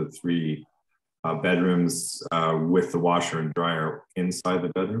for the 3 bedrooms with the washer and dryer inside the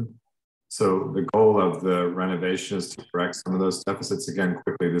bedroom. So the goal of the renovation is to correct some of those deficits. Again,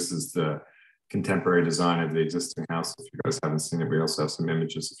 quickly, this is the contemporary design of the existing house. If you guys haven't seen it, we also have some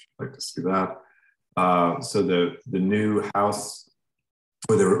images if you'd like to see that. So the new house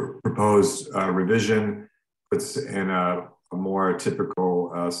with a proposed revision puts in a more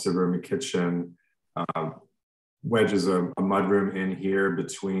typical suburban kitchen, wedges a mudroom in here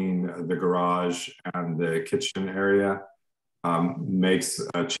between the garage and the kitchen area, makes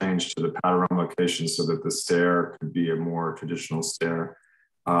a change to the powder room location so that the stair could be a more traditional stair.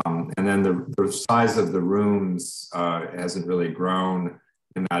 And then the size of the rooms hasn't really grown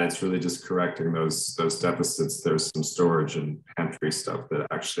in that it's really just correcting those deficits. There's some storage and pantry stuff that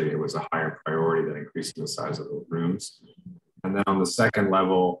actually it was a higher priority than increasing the size of the rooms. And then on the second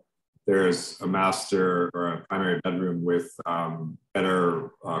level, there's a master or a primary bedroom with better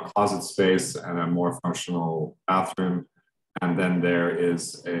closet space and a more functional bathroom. And then there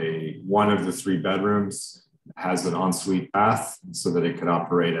is one of the 3 bedrooms has an ensuite bath so that it could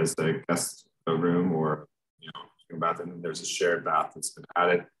operate as a guest room or, bath. And then there's a shared bath that's been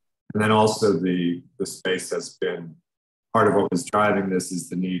added. And then also the space has been, part of what was driving this is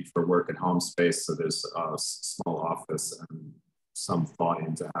the need for work at home space. So there's a small office and some thought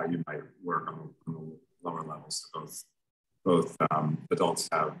into how you might work on the lower levels. So both adults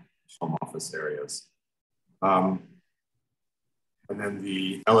have home office areas. And then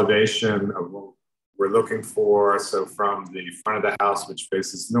the elevation of what we're looking for. So from the front of the house, which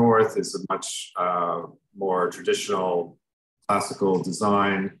faces north, is a much more traditional classical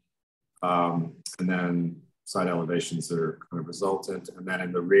design. And then side elevations are kind of resultant. And then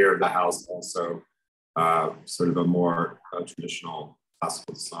in the rear of the house also sort of a more traditional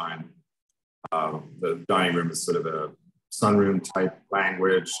classical design. The dining room is sort of a sunroom type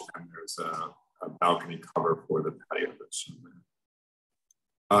language, and there's a balcony cover for the patio that's shown there.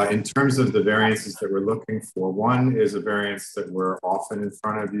 In terms of the variances that we're looking for, one is a variance that we're often in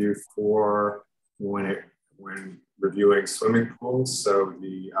front of you for when reviewing swimming pools. So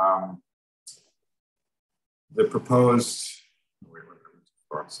the proposed,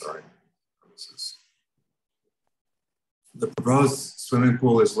 the proposed swimming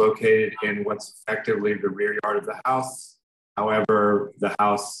pool is located in what's effectively the rear yard of the house. However, the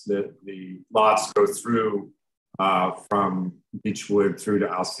lots go through from Beechwood through to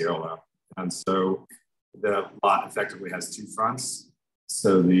Osceola. And so the lot effectively has 2 fronts.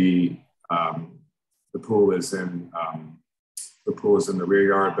 So the pool is in the rear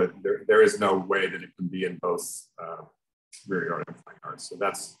yard, but there is no way that it can be in both rear yard and front yard. So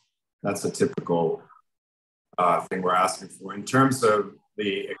that's a typical thing we're asking for. In terms of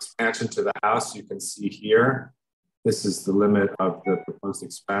the expansion to the house, you can see here, this is the limit of the proposed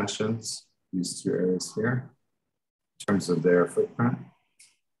expansions, these 2 areas here, in terms of their footprint.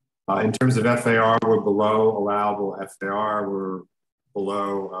 In terms of FAR, we're below allowable FAR, we're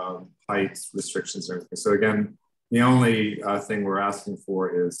below height restrictions and everything. So again, the only thing we're asking for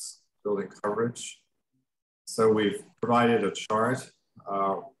is building coverage. So we've provided a chart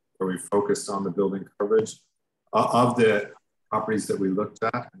where we focused on the building coverage of the properties that we looked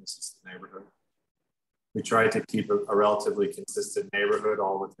at, and this is the neighborhood. We tried to keep a relatively consistent neighborhood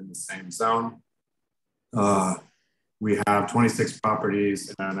all within the same zone. We have 26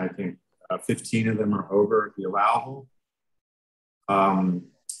 properties, and I think 15 of them are over the allowable.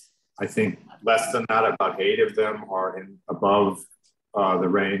 I think less than that, about 8 of them are above the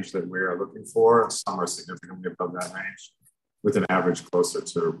range that we are looking for. Some are significantly above that range, with an average closer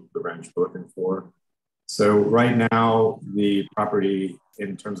to the range we're looking for. So right now, the property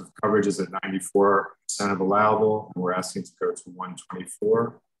in terms of coverage is at 94% of allowable, and we're asking to go to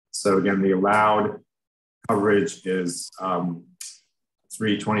 124. So again, the allowed coverage is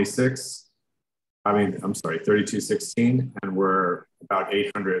 3216, and we're about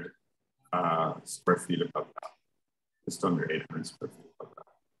 800 square feet above that, just under 800 square feet above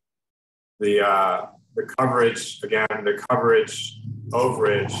that. The coverage, again, the coverage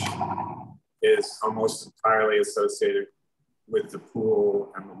overage is almost entirely associated with the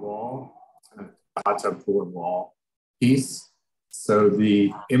pool and the wall, and the hot tub pool and wall piece. So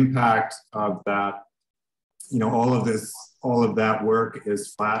the impact of that, all of that work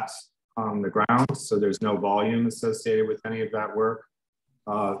is flat on the ground. So there's no volume associated with any of that work.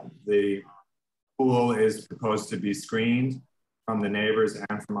 The pool is proposed to be screened from the neighbors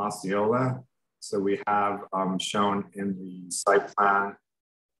and from Osceola. So we have shown in the site plan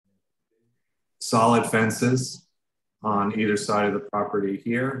solid fences on either side of the property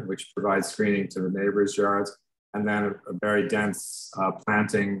here, which provides screening to the neighbors' yards, and then a very dense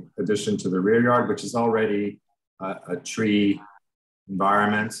planting addition to the rear yard, which is already a tree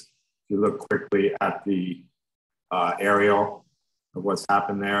environment. If you look quickly at the aerial of what's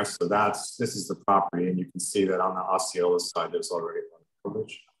happened there. So this is the property, and you can see that on the Osceola side, there's already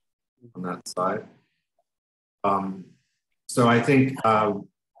coverage on that side. So I think,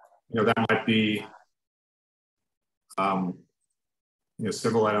 that might be,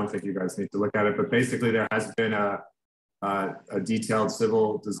 civil. I don't think you guys need to look at it, but basically there has been a detailed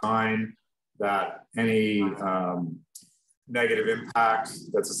civil design that any negative impact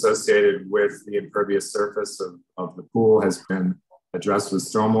that's associated with the impervious surface of the pool has been addressed with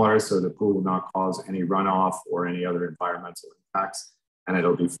stormwater, so the pool will not cause any runoff or any other environmental impacts, and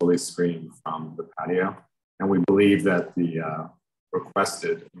it'll be fully screened from the patio. And we believe that the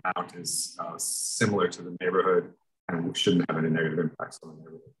requested amount is similar to the neighborhood and shouldn't have any negative impacts on the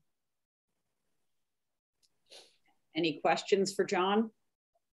neighborhood. Any questions for John?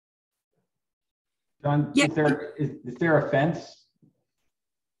 John, yeah. Is there a fence?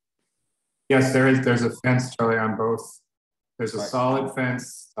 Yes, there is. There's a fence, Charlie, on both. There's a solid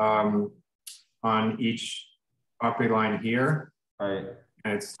fence on each property line here. Right.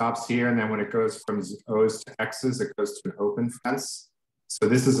 And it stops here, and then when it goes from O's to X's, it goes to an open fence. So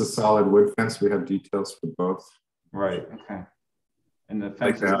this is a solid wood fence. We have details for both. Right. Okay. And the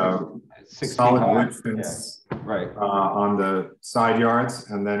fence is solid wood fence, yeah. Right, on the side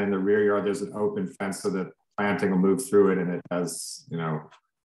yards, and then in the rear yard there's an open fence so that planting will move through it, and it has,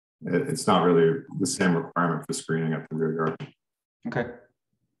 it's not really the same requirement for screening at the rear yard. Okay.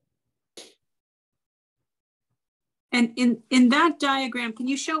 And in that diagram, can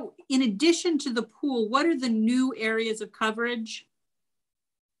you show, in addition to the pool, what are the new areas of coverage?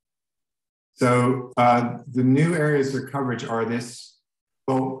 So the new areas of coverage are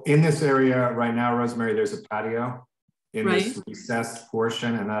well, in this area right now, Rosemary, there's a patio in this recessed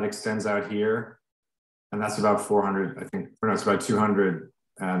portion, and that extends out here. And that's about 400, I think, or no, it's about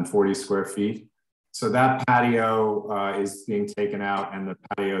 240 square feet. So that patio is being taken out, and the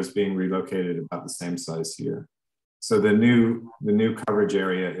patio is being relocated about the same size here. So the new coverage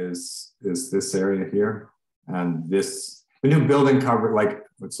area is this area here, and the new building coverage, like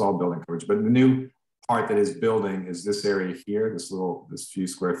it's all building coverage, but the new part that is building is this area here, this few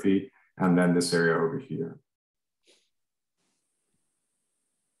square feet, and then this area over here.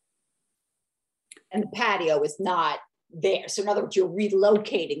 And the patio is not there. So in other words, you're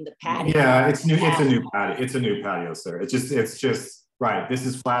relocating the patio. Yeah, it's new. It's a new patio. It's a new patio, sir. It's just right. This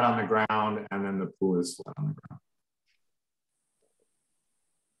is flat on the ground, and then the pool is flat on the ground.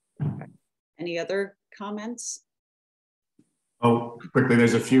 Okay. Any other comments? Oh, quickly,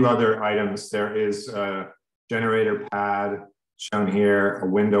 there's a few other items. There is a generator pad shown here, a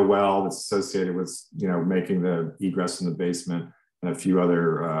window well that's associated with, making the egress in the basement, and a few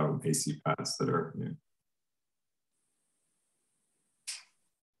other AC pads that are new.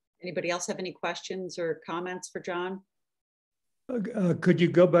 Anybody else have any questions or comments for John? Could you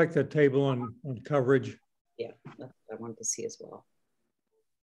go back to the table on coverage? Yeah, that's what I wanted to see as well.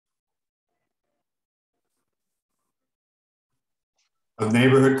 Of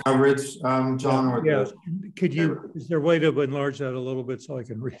neighborhood coverage, John? Or yes. Could you, is there a way to enlarge that a little bit so I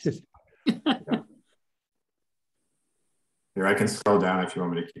can read it? Yeah. Here, I can scroll down if you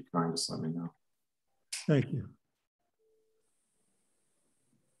want me to keep going, just let me know. Thank you.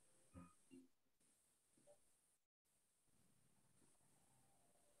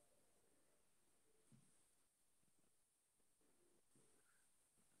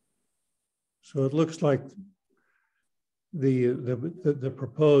 So it looks like the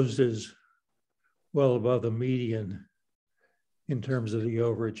proposed is well above the median in terms of the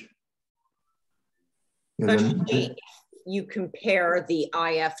overage. Especially if you compare the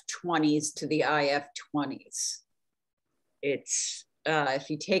IF20s to the IF20s. It's, if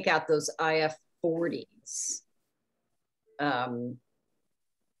you take out those IF40s, then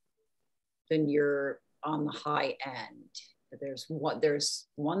you're on the high end. There's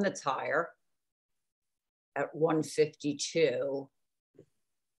one that's higher at 152,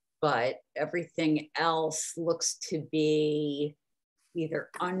 but everything else looks to be either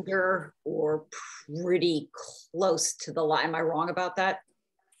under or pretty close to the line. Am I wrong about that?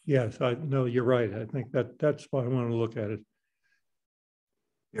 Yes, no, you're right. I think that's why I want to look at it.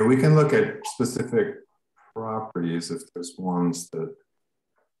 Yeah, we can look at specific properties if there's ones that,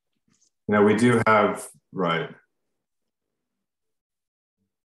 we do have, right.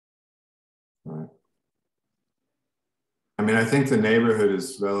 I mean, I think the neighborhood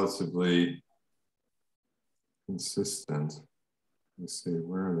is relatively consistent. Let's see,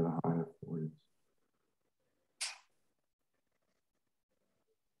 where are the high 40s?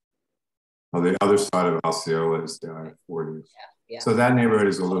 Oh, the other side of Osceola is the high 40s. Yeah. So that neighborhood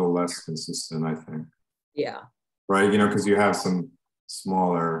is a little less consistent, I think. Yeah. Right. You know, because you have some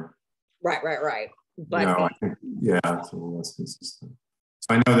smaller. Right. But you know, I think, yeah, it's a little less consistent.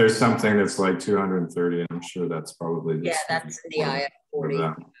 So I know there's something that's like 230, and I'm sure that's probably that's in the IF 40.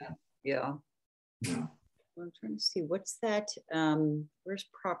 Yeah. Well, I'm trying to see what's that. Where's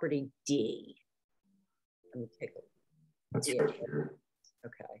property D? Let me take a look. That's right here.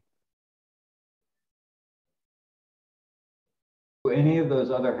 Okay. Do any of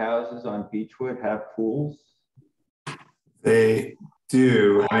those other houses on Beechwood have pools? They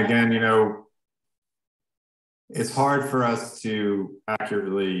do. And again, you know, it's hard for us to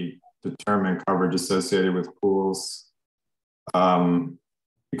accurately determine coverage associated with pools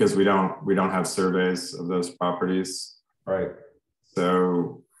because we don't have surveys of those properties. Right.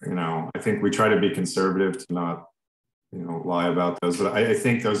 So, you know, I think we try to be conservative to not, you know, lie about those. But I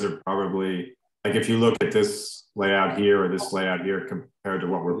think those are probably, like if you look at this layout here or this layout here compared to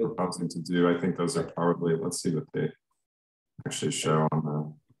what we're proposing to do, I think those are probably, let's see what they actually show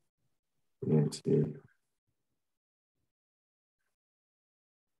on the ENT.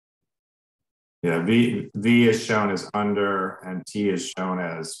 Yeah, V is shown as under and T is shown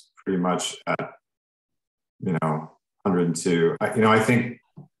as pretty much at, you know, 102. You know, I think,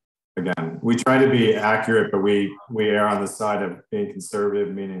 again, we try to be accurate, but we err on the side of being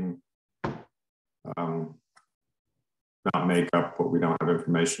conservative, meaning not make up what we don't have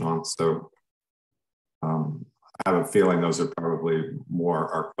information on. So I have a feeling those are probably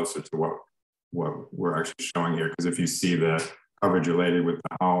are closer to what we're actually showing here. Because if you see the coverage related with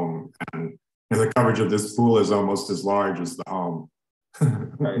the home, and the coverage of this pool is almost as large as the home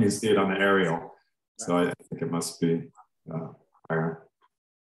when you see it on the aerial. So I think it must be higher.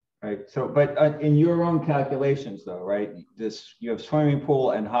 Right. So, but in your own calculations, though, right? You have swimming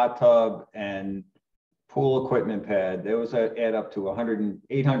pool and hot tub and pool equipment pad. Those add up to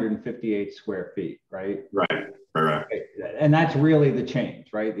 858 square feet, right? Right. Okay. And that's really the change,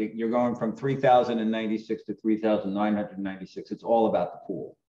 right? You're going from 3,096 to 3,996. It's all about the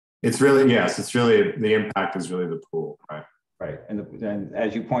pool. It's really, yes, it's really, the impact is really the pool, right? Right. And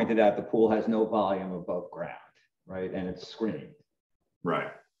as you pointed out, the pool has no volume above ground, right? And it's screened.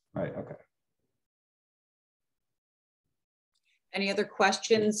 Right. Right. Okay. Any other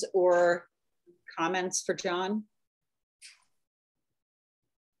questions or comments for John?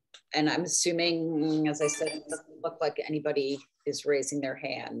 And I'm assuming, as I said, it doesn't look like anybody is raising their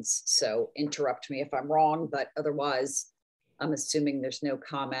hands. So interrupt me if I'm wrong, but otherwise, I'm assuming there's no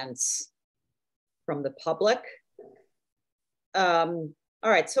comments from the public. All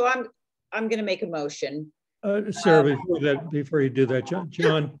right, so I'm going to make a motion. Sarah, before you do that,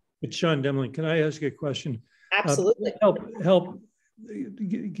 John, it's Sean Demling. Can I ask you a question? Absolutely. Help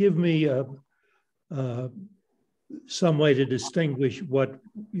give me some way to distinguish what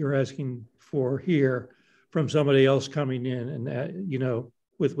you're asking for here from somebody else coming in and you know,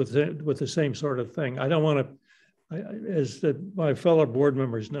 with the same sort of thing. I don't want to. As my fellow board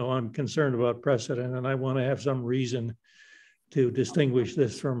members know, I'm concerned about precedent, and I want to have some reason to distinguish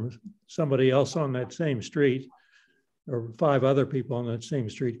this from somebody else on that same street, or 5 other people on that same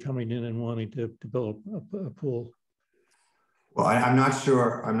street coming in and wanting to build a pool. Well, I'm not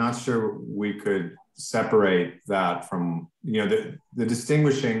sure we could separate that from, you know, the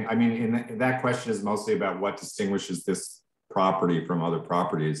distinguishing. I mean, in that question is mostly about what distinguishes this property from other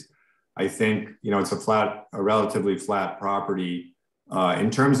properties. I think, you know, it's a relatively flat property. In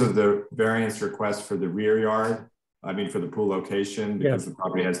terms of the variance request for the rear yard, I mean, for the pool location, because the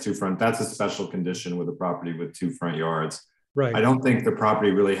property has 2 front, that's a special condition with a property with 2 front yards. Right. I don't think the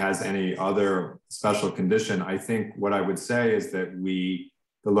property really has any other special condition. I think what I would say is that the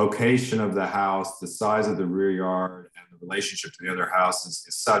location of the house, the size of the rear yard, and the relationship to the other houses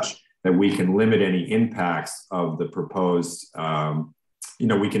is such that we can limit any impacts of the proposed you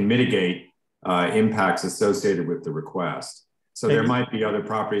know, we can mitigate impacts associated with the request. So there might be other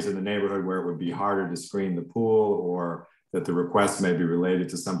properties in the neighborhood where it would be harder to screen the pool, or that the request may be related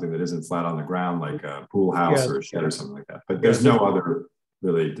to something that isn't flat on the ground, like a pool house or a shed or something like that. But there's no other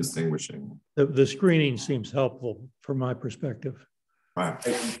really distinguishing. The screening seems helpful from my perspective. Right.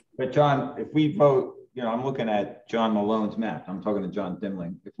 But John, if we vote, you know, I'm looking at John Malone's map. I'm talking to John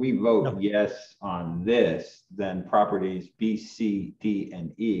Demling. If we vote yes on this, then properties B, C, D,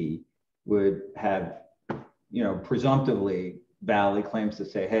 and E would have, you know, presumptively valid claims to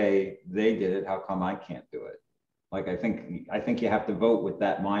say, hey, they did it. How come I can't do it? Like, I think you have to vote with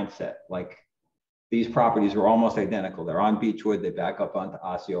that mindset. Like, these properties are almost identical. They're on Beechwood. They back up onto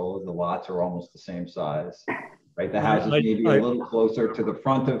Osceola. The lots are almost the same size, right? The houses maybe a little closer to the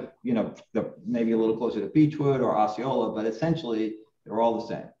front of, you know, maybe a little closer to Beechwood or Osceola, but essentially they're all the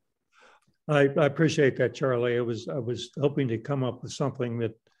same. I appreciate that, Charlie. I was hoping to come up with something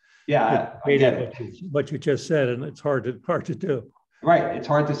that I get it. What you just said, and it's hard to do. Right. It's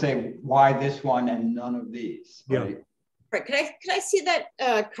hard to say why this one and none of these. Yeah. Right. Right. Can I see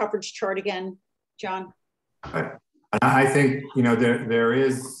that coverage chart again, John? I think, you know, there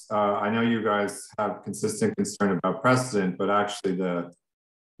is, I know you guys have consistent concern about precedent, but actually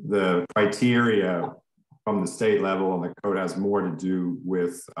the criteria from the state level and the code has more to do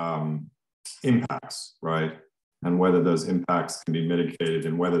with impacts, right? And whether those impacts can be mitigated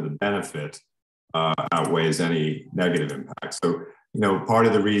and whether the benefit outweighs any negative impact. So, you know, part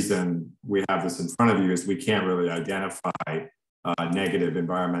of the reason we have this in front of you is we can't really identify negative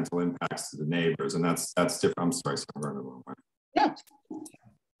environmental impacts to the neighbors, and that's different. I'm sorry, I'm running the wrong way. Yeah. You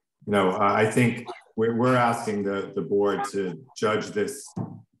know, I think we're asking the board to judge this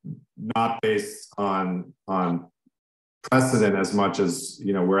not based on precedent as much as,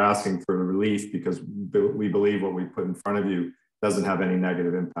 you know, we're asking for relief because we believe what we put in front of you doesn't have any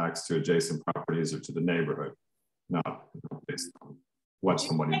negative impacts to adjacent properties or to the neighborhood. Not based on what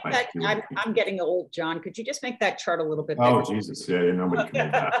somebody might do. I'm getting old, John. Could you just make that chart a little bit bigger? Oh, Jesus. Yeah, nobody can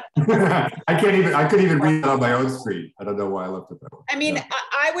do that. I couldn't even read it on my own screen. I don't know why I left it that way. I mean, yeah.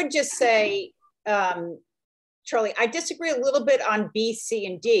 I would just say, Charlie, I disagree a little bit on B, C,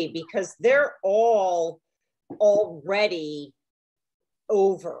 and D because they're all already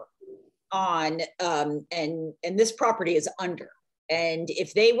over on, and this property is under. And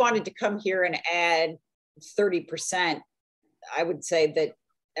if they wanted to come here and add 30%, I would say that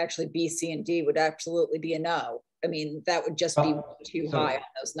actually B, C, and D would absolutely be a no. I mean, that would just be too high on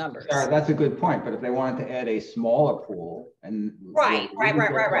those numbers. Sarah, that's a good point. But if they wanted to add a smaller pool and right.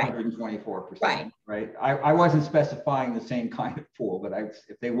 124%, right? I wasn't specifying the same kind of pool, but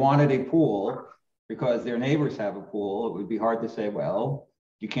if they wanted a pool because their neighbors have a pool, it would be hard to say, well,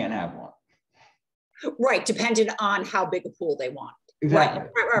 you can't have one. Right, depending on how big a pool they want. Exactly.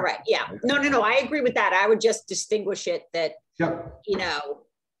 Right. Yeah. No. I agree with that. I would just distinguish it that, you know,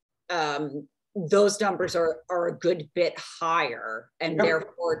 those numbers are a good bit higher and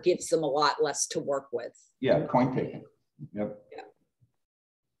therefore it gives them a lot less to work with. Yeah, point taken. Yep.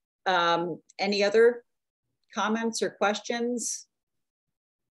 Yeah. Any other comments or questions?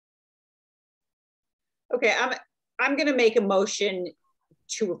 Okay, I'm going to make a motion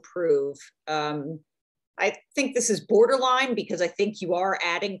to approve. I think this is borderline because I think you are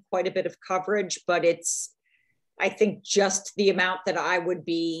adding quite a bit of coverage, but it's, I think, just the amount that I would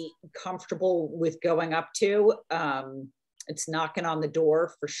be comfortable with going up to. It's knocking on the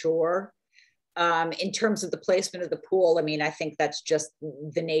door for sure. In terms of the placement of the pool, I mean, I think that's just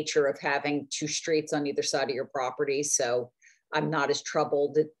the nature of having two streets on either side of your property. So I'm not as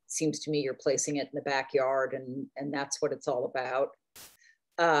troubled. It seems to me you're placing it in the backyard and that's what it's all about.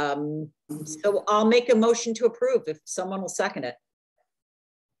 So I'll make a motion to approve if someone will second it.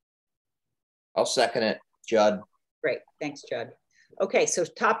 I'll second it, Judd. Great, thanks, Judd. Okay, so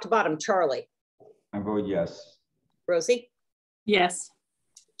top to bottom, Charlie. I vote yes. Rosie? Yes.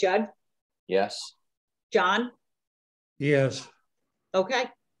 Judd? Yes. John? Yes. Okay,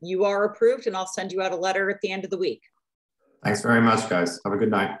 you are approved and I'll send you out a letter at the end of the week. Thanks very much, guys. Have a good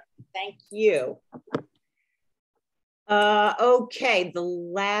night. Thank you. Okay, the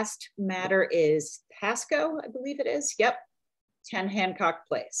last matter is Pasco, I believe it is. Yep, 10 Hancock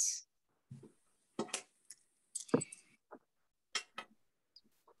Place.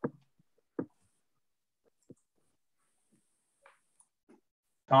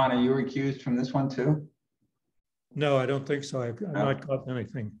 Don, are you recused from this one too? No, I don't think so. I've not gotten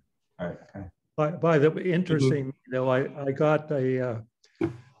anything. All right. Okay. By the way, interesting, though, I got the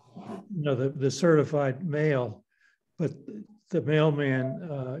certified mail, but the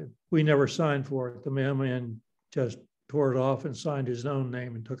mailman, we never signed for it. The mailman just tore it off and signed his own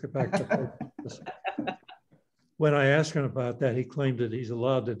name and took it back to the post. When I asked him about that, he claimed that he's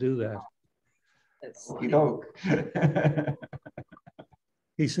allowed to do that.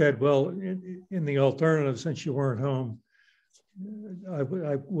 He said, well, in the alternative, since you weren't home, I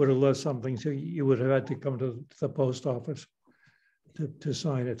would have left something, so you would have had to come to the post office to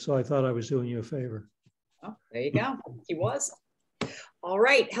sign it. So I thought I was doing you a favor. Oh, there you go. He was. All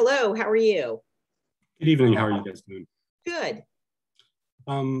right. Hello. How are you? Good evening. How are you guys doing? Good.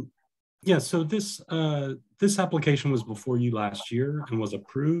 Yeah. So this application was before you last year and was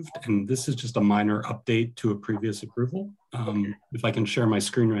approved, and this is just a minor update to a previous approval. If I can share my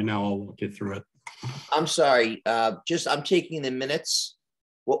screen right now, I'll walk you through it. I'm sorry. I'm taking the minutes.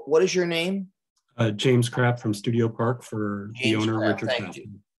 What is your name? James Kraft from Studio Park for the owner, Kraft, Richard thank you.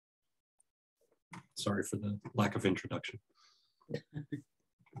 Kaufman. Sorry for the lack of introduction.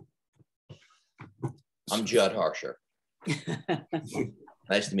 I'm Judd Harsher.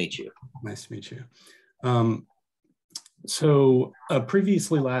 Nice to meet you. Nice to meet you.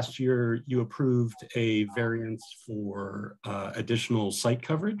 Previously last year, you approved a variance for additional site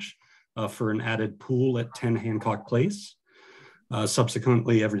coverage for an added pool at 10 Hancock Place.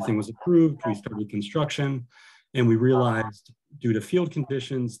 Subsequently, everything was approved. We started construction, and we realized due to field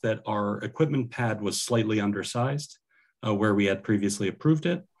conditions that our equipment pad was slightly undersized where we had previously approved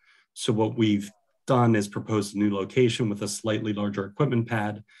it. So what we've done is proposed a new location with a slightly larger equipment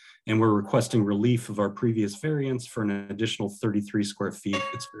pad, and we're requesting relief of our previous variance for an additional 33 square feet.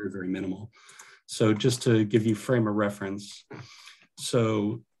 It's very, very minimal. So just to give you frame of reference,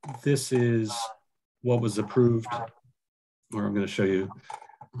 so this is what was approved, or I'm going to show you.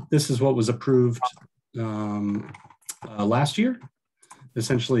 This is what was approved last year.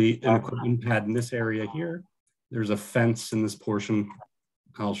 Essentially an equipment pad in this area here. There's a fence in this portion.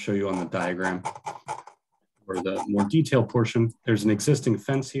 I'll show you on the diagram. For the more detailed portion, there's an existing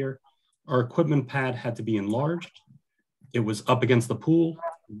fence here. Our equipment pad had to be enlarged. It was up against the pool.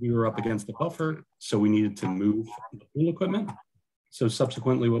 We were up against the buffer, so we needed to move the pool equipment. So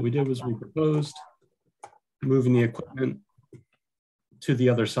subsequently what we did was we proposed moving the equipment to the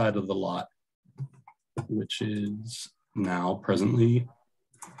other side of the lot, which is now presently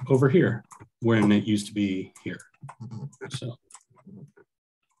over here, when it used to be here. So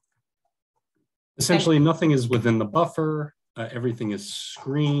essentially nothing is within the buffer. Everything is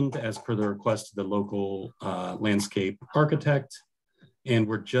screened as per the request of the local landscape architect. And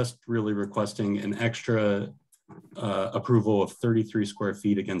we're just really requesting an extra approval of 33 square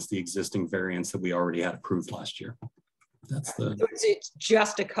feet against the existing variance that we already had approved last year. That's the. It's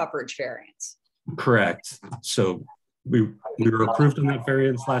just a coverage variance. Correct. So we were approved on that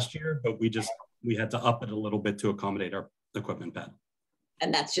variance last year, but we had to up it a little bit to accommodate our equipment pad.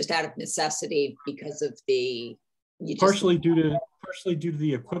 And that's just out of necessity because of the partially due to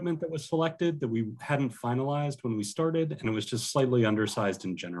the equipment that was selected that we hadn't finalized when we started, and it was just slightly undersized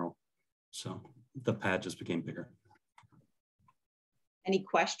in general. So the pad just became bigger. Any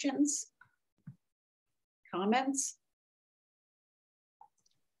questions? Comments?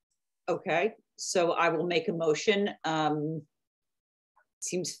 Okay, so I will make a motion.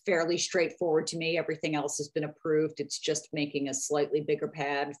 Seems fairly straightforward to me. Everything else has been approved. It's just making a slightly bigger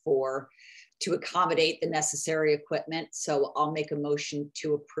pad to accommodate the necessary equipment. So I'll make a motion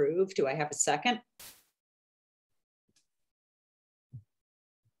to approve. Do I have a second?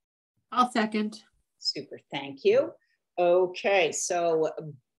 I'll second. Super, thank you. Okay, so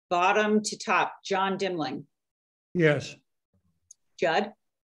bottom to top, John Dimling. Yes. Judd?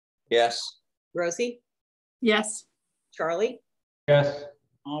 Yes. Rosie? Yes. Charlie? Yes.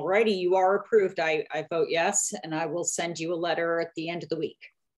 All righty, you are approved. I vote yes, and I will send you a letter at the end of the week.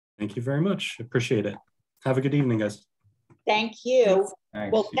 Thank you very much. Appreciate it. Have a good evening, guys. Thank you.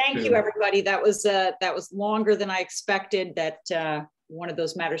 Thanks. Well, thank you, everybody. That was longer than I expected. That one of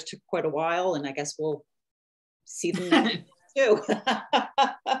those matters took quite a while, and I guess we'll see them next too.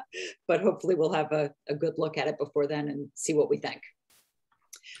 But hopefully we'll have a good look at it before then and see what we think.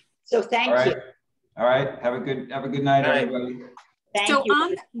 So thank you. All right. Have a good night, everybody. Thank so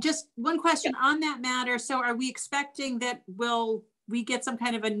you. Just one question on that matter. So are we expecting that we get some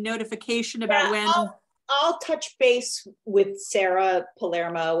kind of a notification about when? I'll touch base with Sarah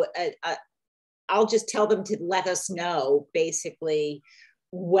Palermo. I'll just tell them to let us know basically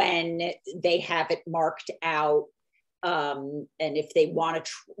when they have it marked out. And if they want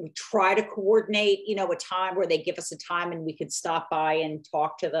to try to coordinate, a time where they give us a time and we could stop by and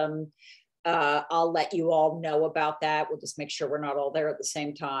talk to them. I'll let you all know about that. We'll just make sure we're not all there at the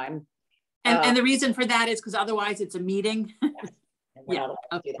same time. And the reason for that is because otherwise it's a meeting. Yeah.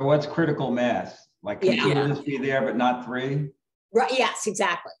 Okay. So what's critical mass? Like, can two just be there, but not three? Right. Yes,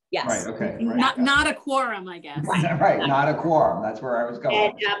 exactly. Yes. Right. Okay. Right. Not a quorum, I guess. Right. Not a quorum. That's where I was going.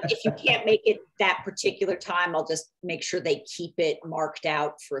 And if you can't make it that particular time, I'll just make sure they keep it marked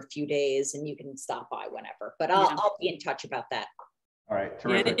out for a few days and you can stop by whenever. But I'll be in touch about that. All right.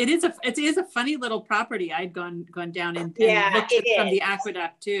 Terrific. Yeah, it is a funny little property. I'd gone down and looked from the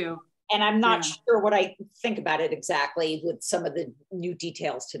aqueduct too. And I'm not sure what I think about it exactly with some of the new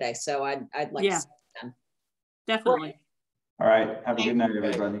details today. So I'd like to see them. Definitely. All right. Have a good night,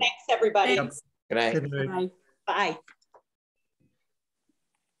 everybody. Thanks, everybody. Thanks. Good night. Good night. Bye. Bye.